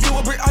 If I give you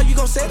a brick, are you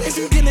gon' sell it? If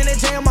you get in that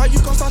jam, are you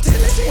gon' start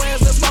telling it?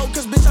 Where's the smoke?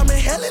 Cause bitch, I'm in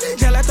hell in it.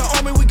 Tell at the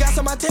army, we got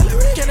some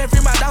artillery. Can I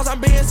free my dogs? I'm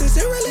being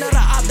sincere. Now that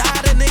I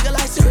died, a nigga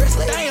like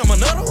seriously. Damn,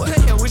 another one.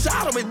 Damn, we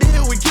shot him and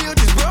then we killed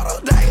his brother.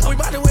 Damn, we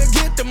bout to well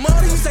get the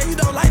money. You say you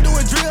don't like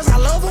doing drills, I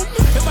love him.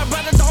 If my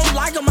brother don't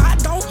like him, I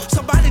don't.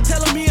 Somebody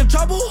telling me in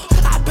trouble.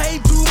 I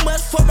paid too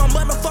much for my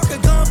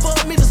motherfucking gun for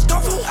me to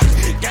scuffle.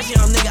 Got you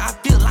young nigga, I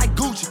feel like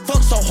Gucci.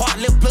 Fuck so hard,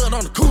 left blood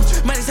on the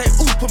coochie. Man, they say,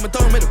 ooh, put my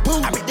thumb in the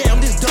boot. I be damn,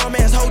 this dumb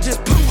ass hoe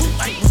just poo.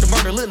 Like with the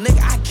murder, little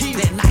nigga, I keep.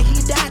 That night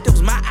he died, that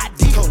was my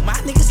ID. Told my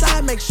nigga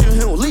slide, make sure he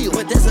don't leave.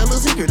 But that's a little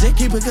secret, just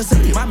keep it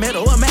concealed. My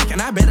metal a Mac,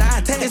 and I bet I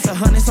attack. It's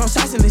 100 some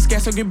shots and this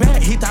gas will get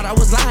back. He thought I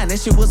was lying, that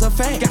shit was a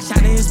fact. Got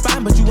shot in his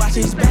spine, but you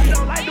watching his back. He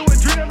don't like doing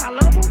drills, I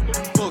love him.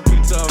 Fuck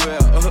you talking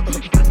about.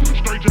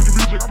 Straight jacket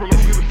music, I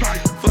belong in the tight.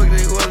 Fuck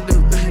nigga, what to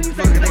do?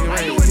 Fuck a nigga,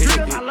 right? You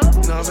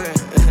know what I'm saying?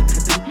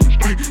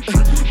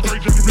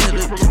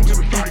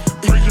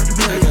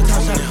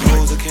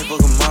 I can't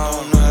fuck them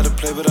all. Know how to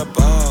play, but I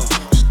ball.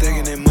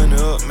 Stacking that money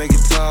up, make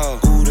it tall.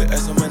 Ooh, the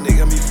ass on my nigga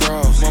got me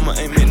frost. Mama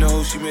ain't made no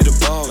hoe, she made a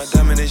boss. My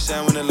diamond, they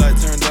shine when the light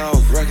turned off.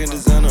 Rockin'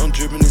 designer, I'm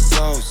drippin' in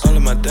sauce. All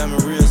of my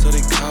diamond real, so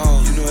they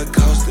call. You know it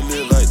costs to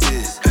live like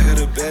this. I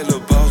got a bad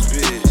little boss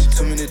bitch.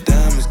 Too many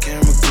diamonds,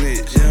 camera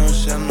glitch. Yeah, I'm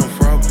shining on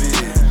fraud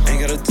bitch.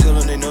 Ain't gotta tell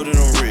them, they know that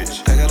I'm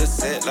rich. I got a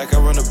set like I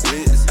run a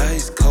blitz.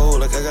 Ice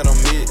cold like I got on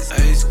mitts.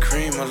 Ice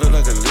cream, I look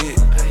like a lick.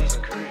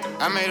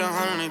 I made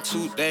 100 in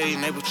 2 days,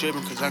 they be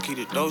trippin' cause I keep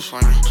the dough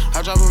swinging.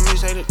 I drop a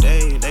mixtape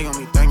today, they gon'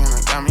 be thinking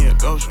I got me a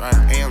ghost rider.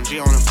 AMG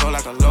on the floor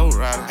like a low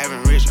rider.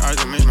 Having rich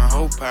arguments, my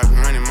whole poppin'.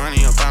 Running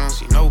money up, I don't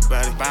see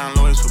nobody. Buying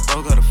lawyers for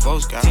broke, the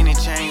folks got 10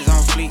 chains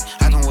on fleek.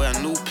 I can wear a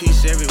new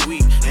piece every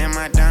week. And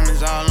my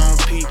diamonds all on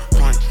P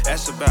point.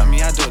 That's about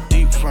me, I do a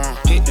deep form.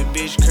 Hit the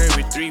bitch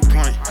curvy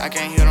 3-point. I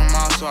can't hit them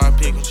all, so I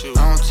pick and choose.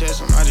 I don't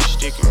test them, I just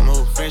stick and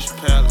move. Fresh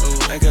pair of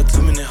lose. I got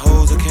too many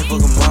hoes, I can't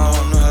fuck them all.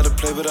 Know how to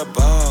play, but I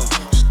ball.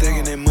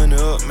 Stacking that money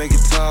up, make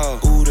it tall.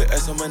 Ooh, the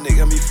ass on my neck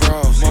got me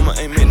frost. Mama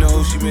ain't made no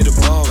hoe, she made a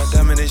boss. My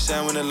diamond, they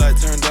shine when the light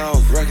turned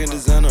off. Rockin'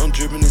 designer, I'm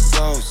drippin' in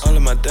sauce. All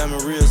of my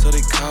diamond real, so they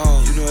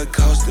call. You know it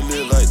costs to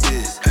live like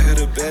this. I got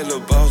a bad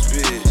little boss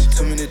bitch.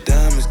 Too many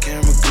diamonds,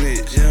 camera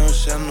glitch. Yeah, I'm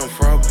shining on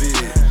fraud bitch.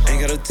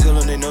 Ain't gotta tell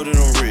them, they know that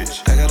I'm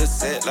rich. I got a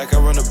set like I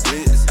run a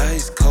blitz.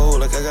 Ice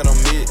cold like I got on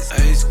mitts.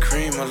 Ice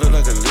cream, I look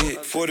like a lick.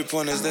 40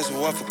 pointers, that's a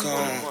waffle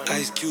cone.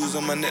 Ice cubes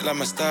on my neck like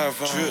my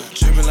styrofoam.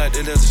 Drippin' like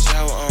they left the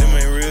shower on. Them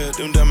ain't real,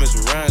 them diamonds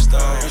from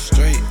rhinestone. I'm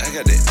straight, I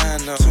got that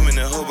iron on. Too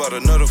many hoes bought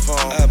another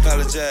phone. I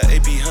apologize,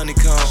 AP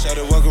honeycomb.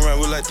 Shawty walk around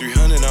with like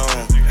 300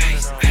 on.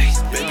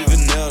 Baby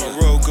vanilla,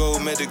 roll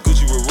gold, made the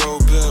Gucci with roll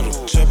pedal.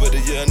 Trap of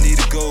the year, I need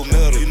a gold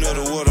medal. You know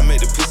the water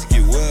make the pussy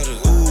get wetter.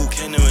 Ooh,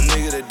 can't name a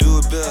nigga that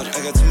do it better.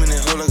 I got too many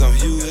hoes like I'm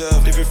Hugh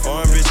Hef. Different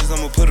foreign bitches,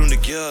 I'ma put them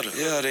together.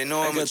 Yeah, they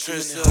know I'm a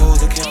trendsetter.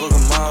 Hoes, I can't fuck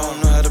them all.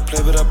 Know how to play,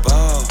 but I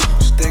ball.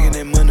 Stacking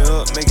that money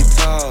up, make it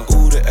tall.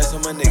 Ooh, the ass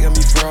on my neck got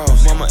me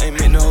frost. Mama ain't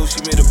made no hoe,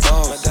 she made a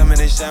boss. My diamond,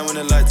 they shine when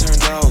the light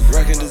turned off.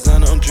 Rockin'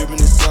 designer, I'm drippin'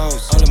 in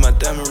sauce. All of my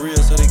diamond real,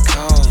 so they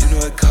call. You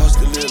know it costs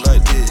to live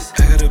like this.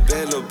 I got a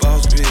bad little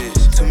boss bitch.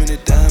 Too many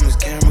diamonds,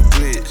 camera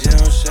glitch. Yeah,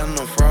 I'm shining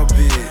on fraud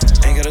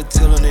bitch. Ain't gotta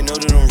tell them, they know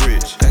that I'm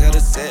rich. I got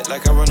a set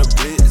like I run a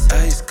blitz.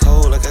 Ice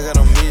cold like I got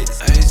on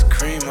mitts. Ice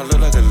cream, I look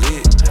like a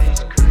lick.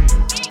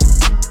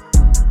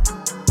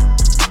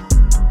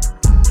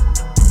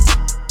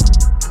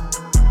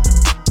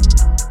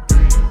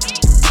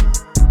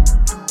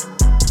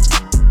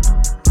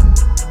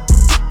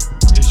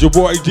 It's your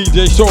boy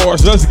DJ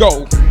Sarge, let's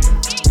go.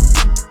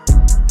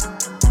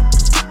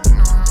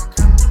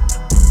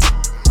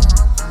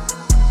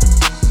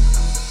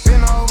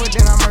 Been over,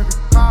 then I murder.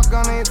 Call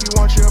gunner if you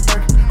want you a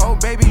burger. Oh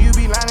baby, you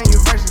be lying in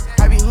your verses.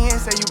 I be here and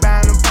say you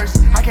buying them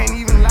purses. I can't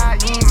even lie,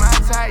 you ain't my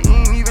type. You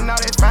ain't even know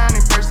that fine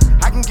in person.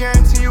 I can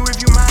guarantee you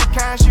if you my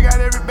kind, she got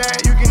every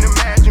bag you can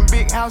imagine.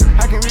 Big house,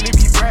 I can really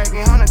be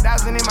bragging. 100,000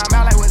 in my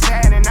mouth like what's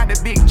happening. Not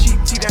the big cheap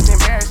tea that's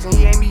embarrassing.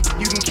 He ain't me,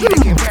 you can keep it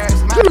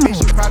comparison. My bitch,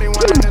 she probably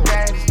one of the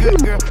baddest. Good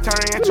girl,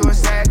 turning into a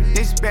savage.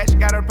 This bitch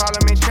got a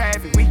problem in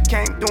traffic. We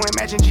can't do it,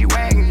 matching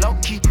G-Wagon. Low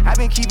key, I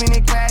been keeping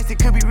it classy.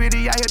 Could be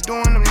really out here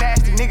doing them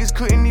nasty. Niggas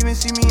couldn't even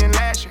see me in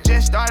last year.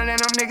 Just started and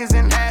them niggas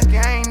in last year.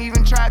 I ain't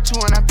even tried to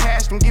and I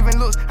passed them. Giving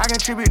looks, I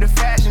contribute to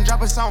fashion.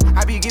 Drop a song,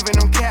 I be giving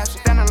them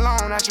captions. Stand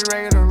alone, not your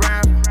regular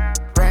rapper.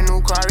 Brand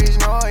new car is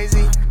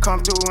noisy.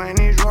 Come through and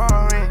it's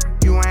roaring.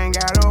 You ain't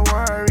gotta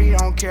worry,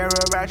 don't care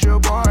about your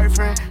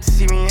boyfriend.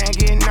 See me and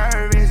get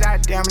nervous, I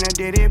damn near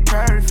did it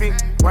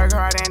perfect. Work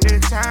hard and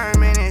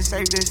determined, it's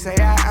safe to say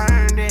I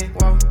earned it.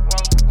 Whoa,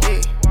 yeah.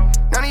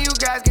 None of you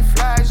guys can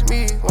flash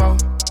me. Whoa.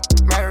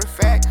 Matter of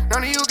fact,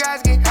 none of you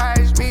guys get high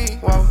as me.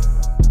 Whoa.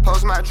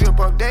 Post my drip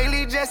up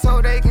daily just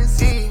so they can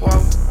see.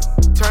 Whoa.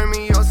 Turn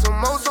me up some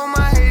more so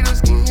my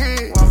haters can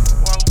hear. Whoa.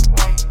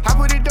 I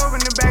put it dope in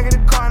the back of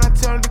the car and I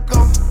tell her to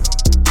go.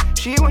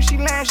 She when she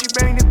lands, she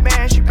bring the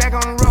band, she back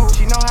on the road.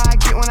 She know how I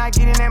get when I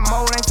get in that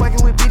mode. Ain't fucking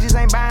with bitches,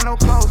 ain't buying no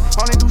clothes.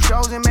 Only do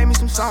shows and make me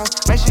some songs.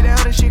 Make sure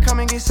that other shit come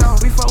and get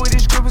sold. We fuck with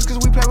these scribbles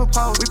cause we play with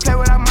poles. We play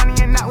with our money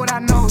and not with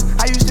our nose.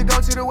 I used to go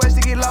to the west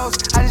to get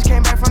lost. I just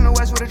came back from the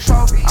west with a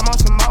trophy. I'm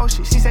on some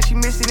motion. She said she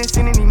missed it and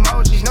sending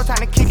emojis. No time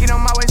to kick it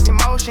on my waist in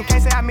motion.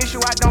 Can't say I miss you,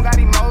 I don't got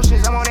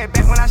emotions. I'm on that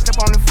back when I step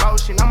on the flow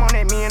shit. I'm on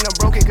that me and the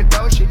broken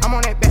Kadoshi. I'm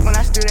on that back when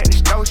I stood at the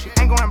stove shit.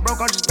 Ain't going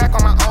broke, I'm just back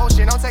on my old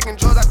shit. I'm taking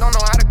drugs, I don't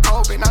know how to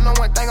cope it. I know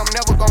one thing, I'm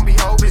never gonna be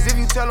hopeless. If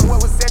you tell them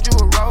what was said, you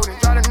eroding.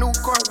 Drive a new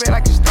Corvette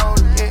like you stole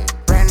it, yeah.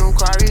 Brand new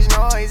car is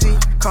noisy.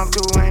 Come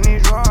through and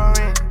it's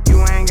roaring.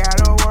 You ain't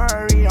gotta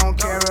worry, don't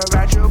care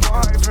about your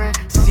boyfriend.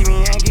 See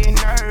me and get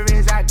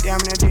nervous, I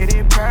damn near did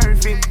it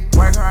perfect.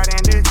 Work hard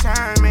and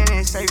determined,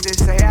 it's safe to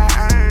say I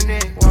earned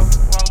it. Whoa,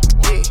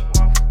 yeah.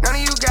 None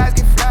of you guys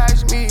can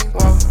flash me.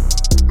 Whoa.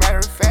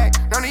 Matter of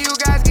fact, none of you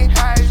guys get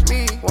high as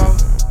me. Whoa.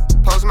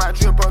 Post my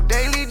drip up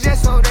daily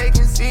just so they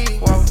can see.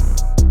 Whoa.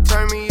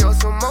 Turn me up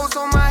some more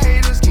so my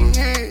haters can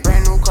hear.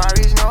 Brand new car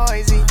is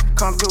noisy.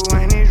 Come through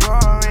and it's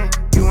roaring.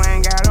 You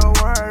ain't gotta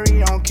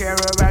worry, don't care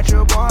about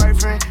your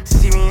boyfriend.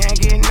 See me and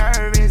get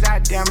nervous, I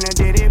damn near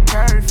did it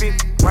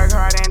perfect. Work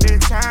hard and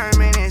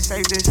determined, it's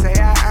safe to say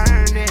I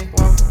earned it.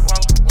 Whoa,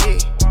 yeah.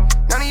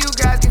 None of you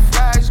guys can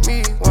flash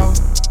me. Whoa.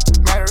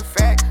 Matter of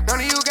fact, none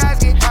of you guys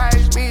get high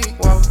as me.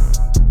 Whoa.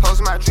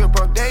 Post my drip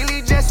up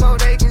daily just so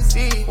they can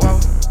see. Whoa.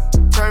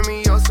 Turn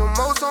me up some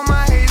more so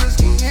my haters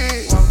can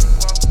hear. Whoa.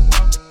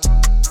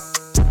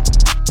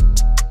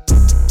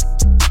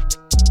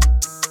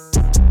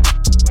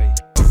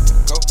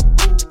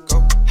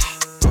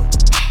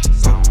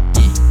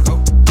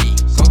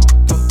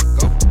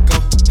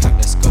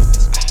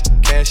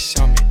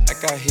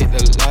 I hit the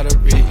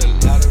lottery.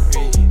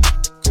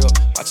 Girl,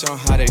 watch on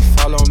how they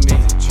follow me.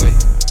 Wait,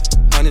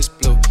 honey's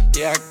blue,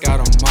 yeah, I got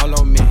them all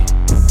on me.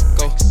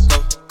 Go,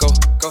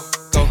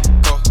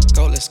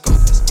 let's go.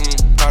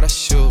 Proud of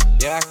shoe,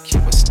 yeah, I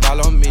keep a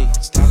style on me.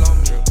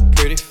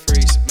 Pretty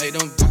freaks, make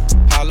them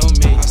pile on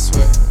me. I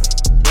swear,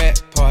 red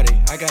party,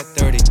 I got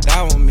 30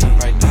 thou on me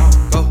right now.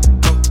 Go,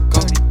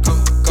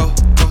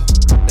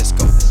 let's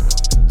go.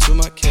 To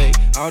my cake,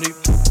 all these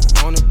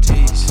on the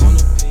piece.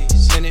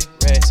 10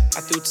 rats,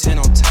 I threw 10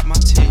 on top my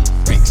teeth.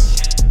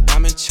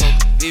 Diamond choke,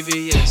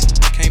 VVS,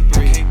 can't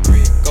breathe.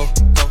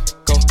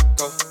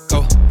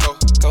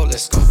 Go,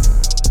 let's go.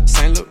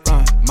 Saint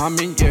Laurent,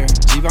 Mamiere,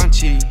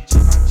 Givenchy.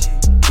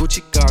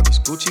 Gucci goggles,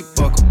 Gucci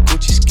buckle,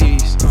 Gucci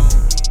skis.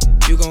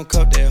 You gon'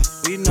 cut there,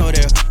 we know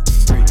they're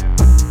free.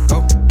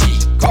 Go,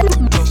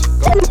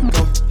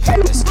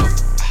 let's go.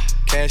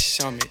 Cash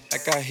on me,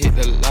 like I hit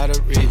the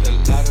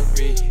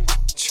lottery.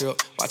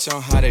 Trip, watch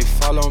on how they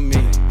follow me.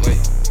 Wait.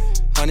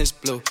 Honey's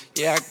blue,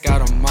 yeah, I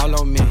got them all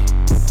on me.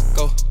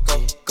 Go,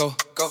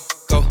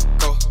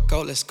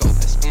 let's go.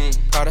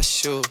 Proud of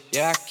shoe,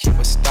 yeah, I keep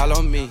a style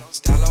on me.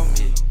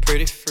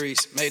 Pretty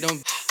freaks, make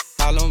them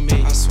follow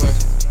me. I swear,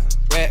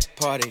 red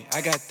party,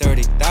 I got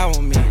 30 thou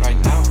on me right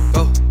now.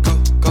 Go,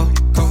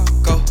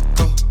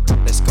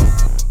 let's go.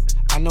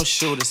 I know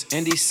shooters,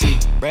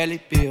 NDC, Bradley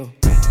Bill.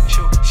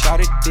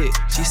 Shouted dick,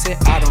 she said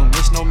I don't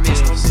miss no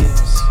meals.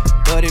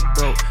 But it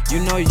broke, you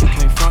know you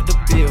can't front the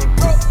bill.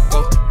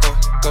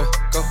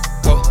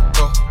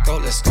 Go,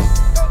 let's go.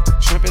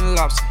 Shrimp and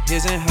lobster,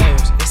 his and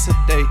hers, it's a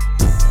date.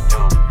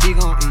 He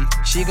gon' eat,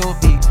 she gon'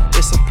 eat,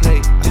 it's a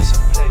plate.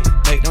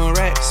 Make them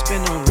racks,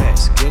 spin them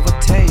racks, give a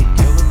take.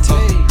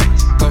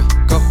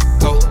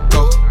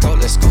 Go,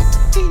 let's go.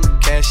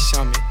 Cash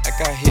on me,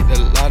 like I hit the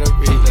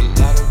lottery.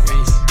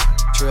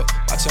 Trip,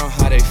 watch on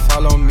how they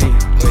follow me.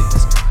 Wait,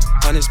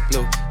 honey's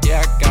blue,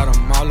 yeah, I got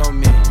them all on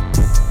me.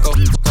 Go,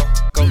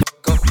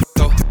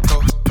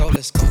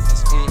 let's go.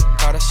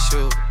 Proud of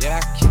shoe, yeah,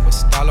 I keep a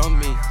style on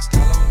me.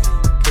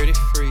 Pretty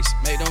freaks,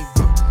 make them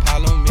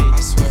pile on me. I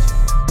swear,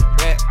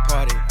 red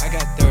party, I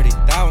got 30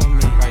 thou on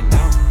me right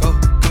now. Go,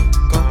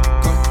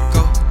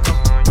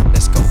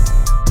 let's go.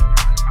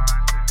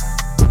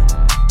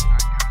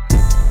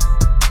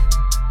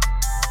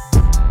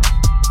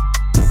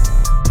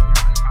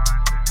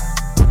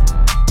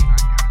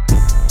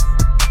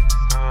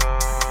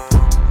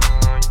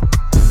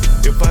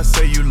 If I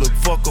say you look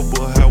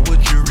fuckable, how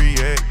would you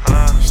react?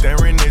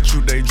 Staring at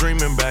you, they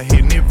dreaming about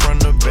hitting it from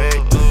the back.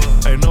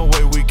 Ain't no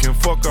way we can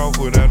fuck off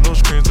without no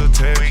strings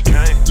attached.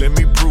 Let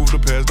me prove the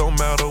past don't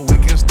matter, we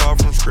can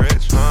start from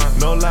scratch.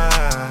 No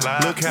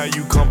lie, look how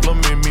you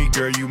compliment me,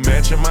 girl, you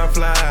matching my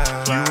fly.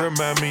 You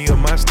remind me of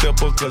my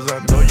stepper, cause I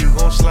know you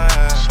gon'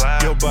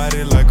 slide. Your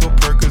body like a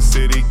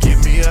Percocet, it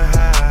give me a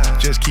high.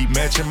 Just keep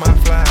matching my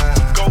fly.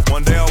 Go.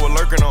 One day I was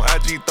lurking on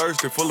IG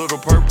thirsty, full of the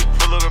purple,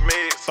 full of the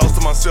meds. Thoughts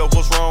to myself,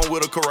 what's wrong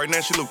with her? Cause right now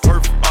she look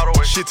perfect. All the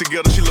way shit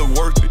together, she look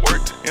worth it.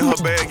 In her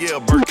bag, yeah,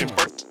 Birkin.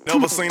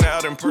 Never seen her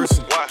out in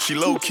person. She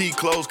low key,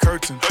 closed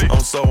curtain. I'm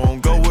so on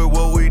go with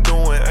what we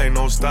doing, ain't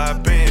no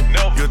stopping.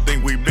 You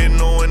think we been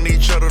knowing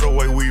each other the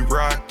way we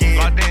rockin'.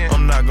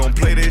 I'm not gon'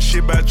 play that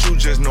shit about you,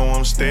 just know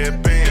I'm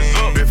steppin'.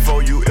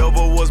 Before you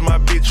ever was my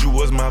bitch, you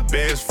was my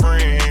best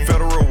friend.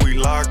 Federal, we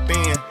locked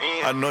in.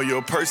 I know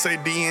your purse say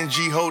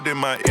DNG holding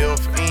my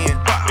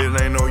FN.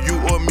 It ain't no you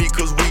or me,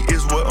 cause we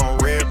is what I'm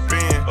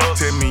reppin'.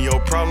 Tell me your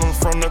problems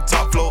from the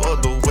top floor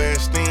of the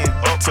West End.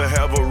 To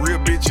have a real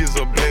bitch is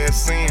a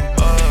blessing.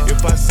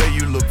 If I say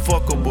you look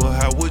fuckable,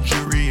 how would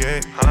you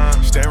react?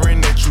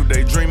 Staring at you,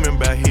 they dreaming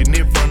about hitting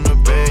it from the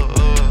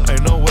back.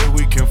 Ain't no way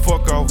we can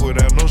fuck off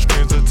without no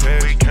strings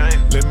attached.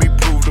 Let me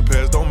prove the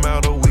past don't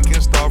matter, we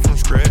can start from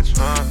scratch.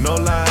 No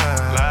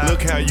lie,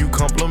 look how you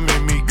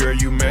compliment me, girl,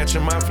 you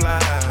matching my fly.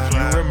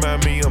 You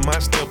remind me of my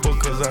stepper,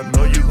 cause I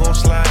know you gon'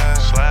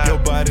 slide. Your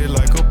body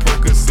like a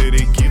Percocet,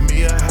 it give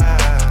me a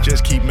high.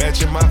 Just keep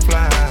matching my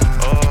fly.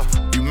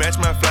 You match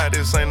my fly,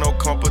 this ain't no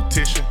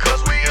competition.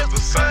 Cause we is the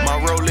same. My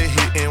roller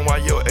hitting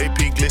while your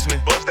AP glistening.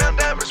 Bust down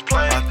diamonds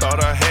playing. I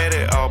thought I had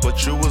it all,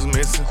 but you was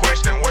missing.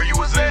 Question where you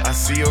was at. I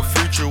see a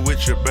future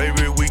with your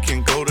baby, we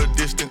can go the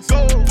distance.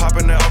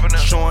 Popping out,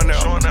 showing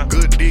out.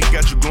 Good dick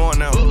got you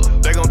glowing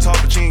out. They gon'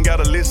 talk, but you ain't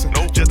gotta listen.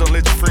 Just don't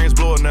let your friends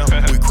blow it now.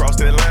 We crossed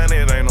that line,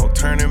 it ain't no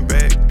turning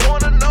back.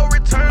 Wanna no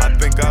return. I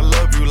think I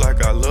love you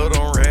like I love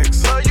them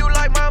racks. Love you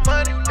like my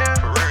money,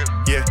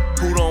 yeah.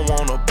 Who don't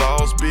want a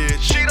boss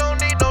bitch? She don't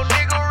need no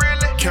nigga,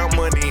 really. Count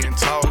money and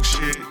talk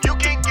shit. You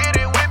can get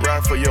it with me.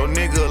 Ride for your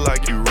nigga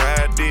like you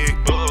ride dick.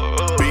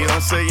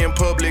 Beyonce in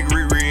public,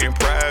 Riri in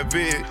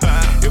private.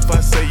 If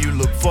I say you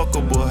look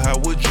fuckable, how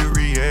would you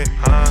react?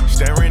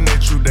 Staring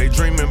at you, they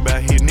dreaming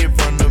about hitting it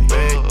from the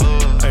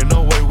back. Ain't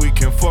no way we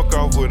can fuck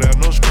off without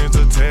no strings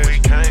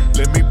attached.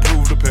 Let me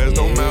prove the past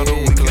don't matter,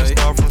 we can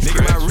start from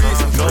scratch. Nigga, my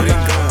wrist, no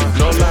lie,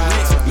 no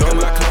lie, no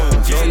my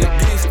clothes. Kissing the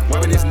dish,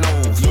 wiping his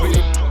nose.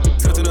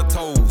 Touching her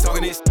toes,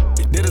 talking this,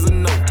 that is a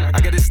no. I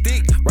got a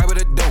stick, right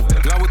with a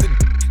dope. Glow with the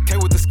K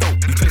with the scope.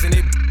 You chasing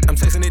it, I'm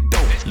chasing it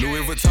dope.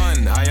 Louis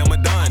Vuitton, I am a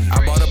done.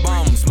 I bought a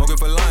bomb, smoking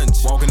for lunch.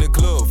 Walk in the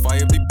club,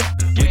 fire the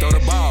we throw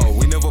the ball,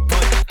 we never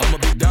punt. I'm a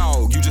big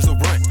dog, you just a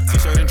runt.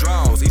 T-shirt and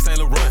drawers, East St.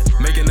 Laurent.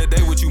 Making the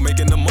day with you,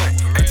 making the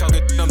month. Ain't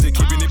talking, I'm just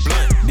keeping it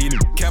blunt. Need a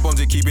cap, I'm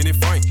just keeping it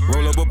frank.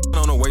 Roll up a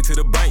on the way to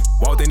the bank.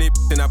 Walked in it,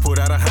 and I put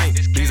out a hank.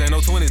 These ain't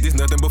no 20s, this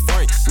nothing but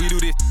franks. We do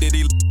this,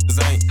 these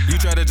ain't. You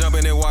try to jump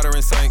in that water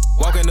and sink.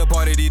 Walk in the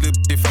party, these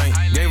faint.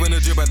 Gave in the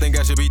drip, I think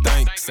I should be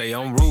thanked. Say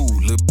I'm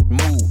rude, look,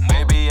 move.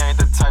 Maybe ain't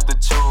the type to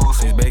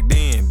choose. Since back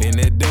then, been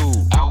that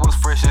dude. I was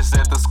freshest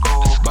at the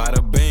school.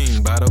 Bada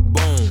bing, bada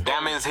boom.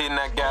 Diamonds hitting,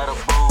 I got a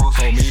booze.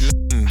 Hold me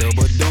lean,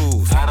 double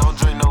dudes. I don't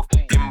drink no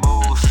fucking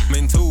booze. I'm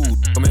in two,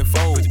 I'm in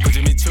four. Put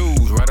me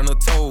choose, right on the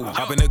toe.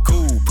 Hop in the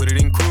cool, put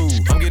it in cruise.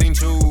 I'm getting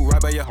chewed,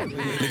 right by your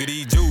look at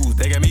these Jews,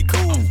 they got me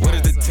cool. What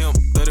is the temp?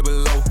 30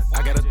 below.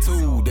 I got a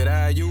tool that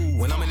I use.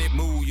 When I'm in that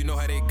mood, you know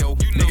how they go.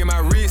 Nigga, my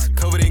wrist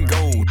covered in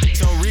gold.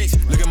 So rich,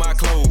 look at my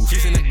clothes.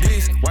 Kissing the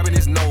dish, wiping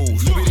his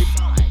nose. Look at it,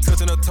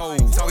 touching her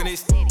toes. Talking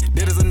this,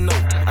 that is a no.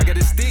 I got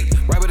a stick,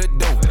 right with a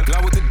dope.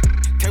 Glow with the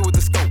K with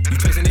the scope. You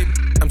chasing it,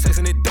 I'm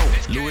chasing it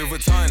dope. Louis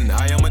Vuitton,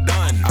 I am a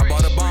done. I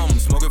bought a bomb,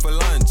 smoking for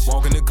lunch.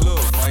 Walk in the club,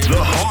 fire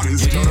the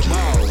hardest. Get on the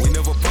ball, we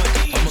never punt.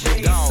 I'm a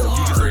big dog,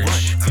 you just a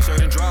runt.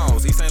 T-shirt and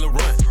drawers, East St.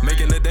 Laurent.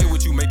 Making the day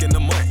with you, making the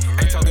month.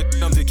 Ain't talking,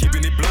 I'm just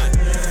keeping it blunt.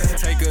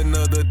 Take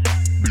another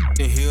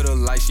and hit her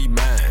like she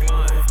mine.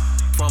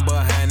 From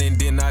behind and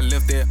then I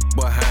left that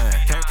behind.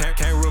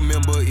 Can't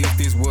remember if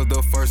this was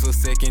the first or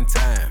second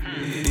time.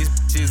 This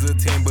bitch is a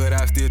 10, but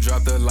I still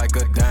dropped her like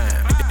a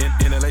dime.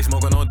 In LA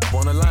smoking on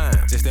the line,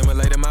 just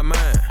stimulating my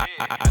mind.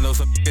 I know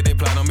some they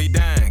plot on me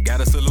dying.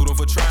 Gotta salute them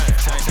for trying.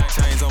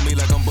 Chains on me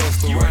like I'm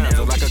Busta Rhymes,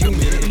 or like I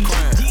committed a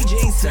crime.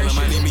 Tell them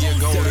I need me a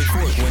golden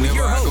foot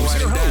whenever I go out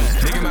and dine.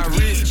 Nigga, my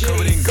wrist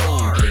covered in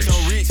gold. So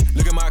rich,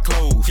 look at my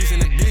clothes. Kissing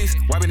the dish,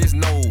 wiping his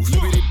nose.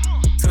 Look at it,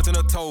 touching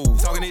her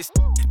toes. Talking this,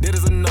 that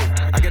is a no.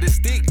 I got a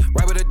stick,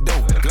 right with a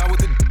dope. Glow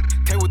with the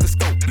K with the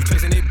scope. You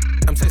chasing it,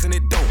 I'm chasing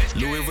it dope.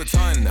 Louis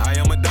Vuitton, I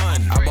am a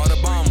done. I bought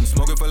a bomb,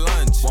 smoking for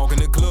lunch. Walk in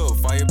the club,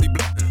 fire the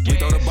blunt. We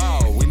throw the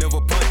ball, we never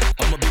punt.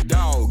 I'm a big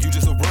dog, you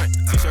just a runt.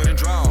 T-shirt and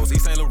drawers,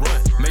 East St.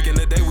 Laurent. Making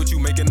the day with you,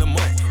 making the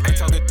month. Ain't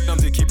talking, I'm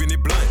just keeping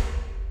it blunt.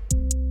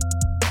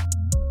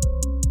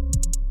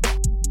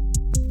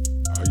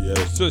 Oh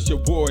yeah, it's just your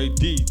boy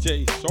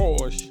DJ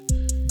Sarge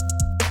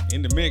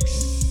in the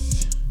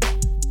mix.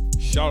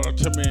 Shout out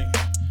to me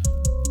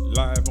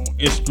live on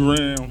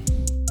Instagram.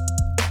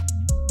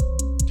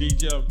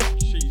 DJ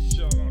Cheese,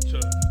 shout out to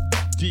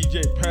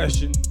DJ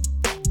Passion.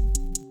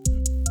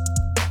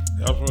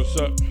 That's what's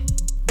up.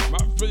 My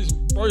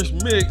first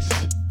mix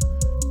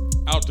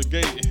out the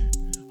gate.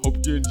 Hope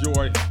you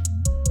enjoy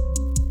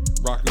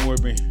rocking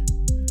with me.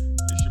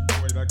 It's your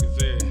boy, like I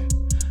said,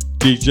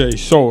 DJ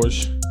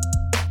Sarge.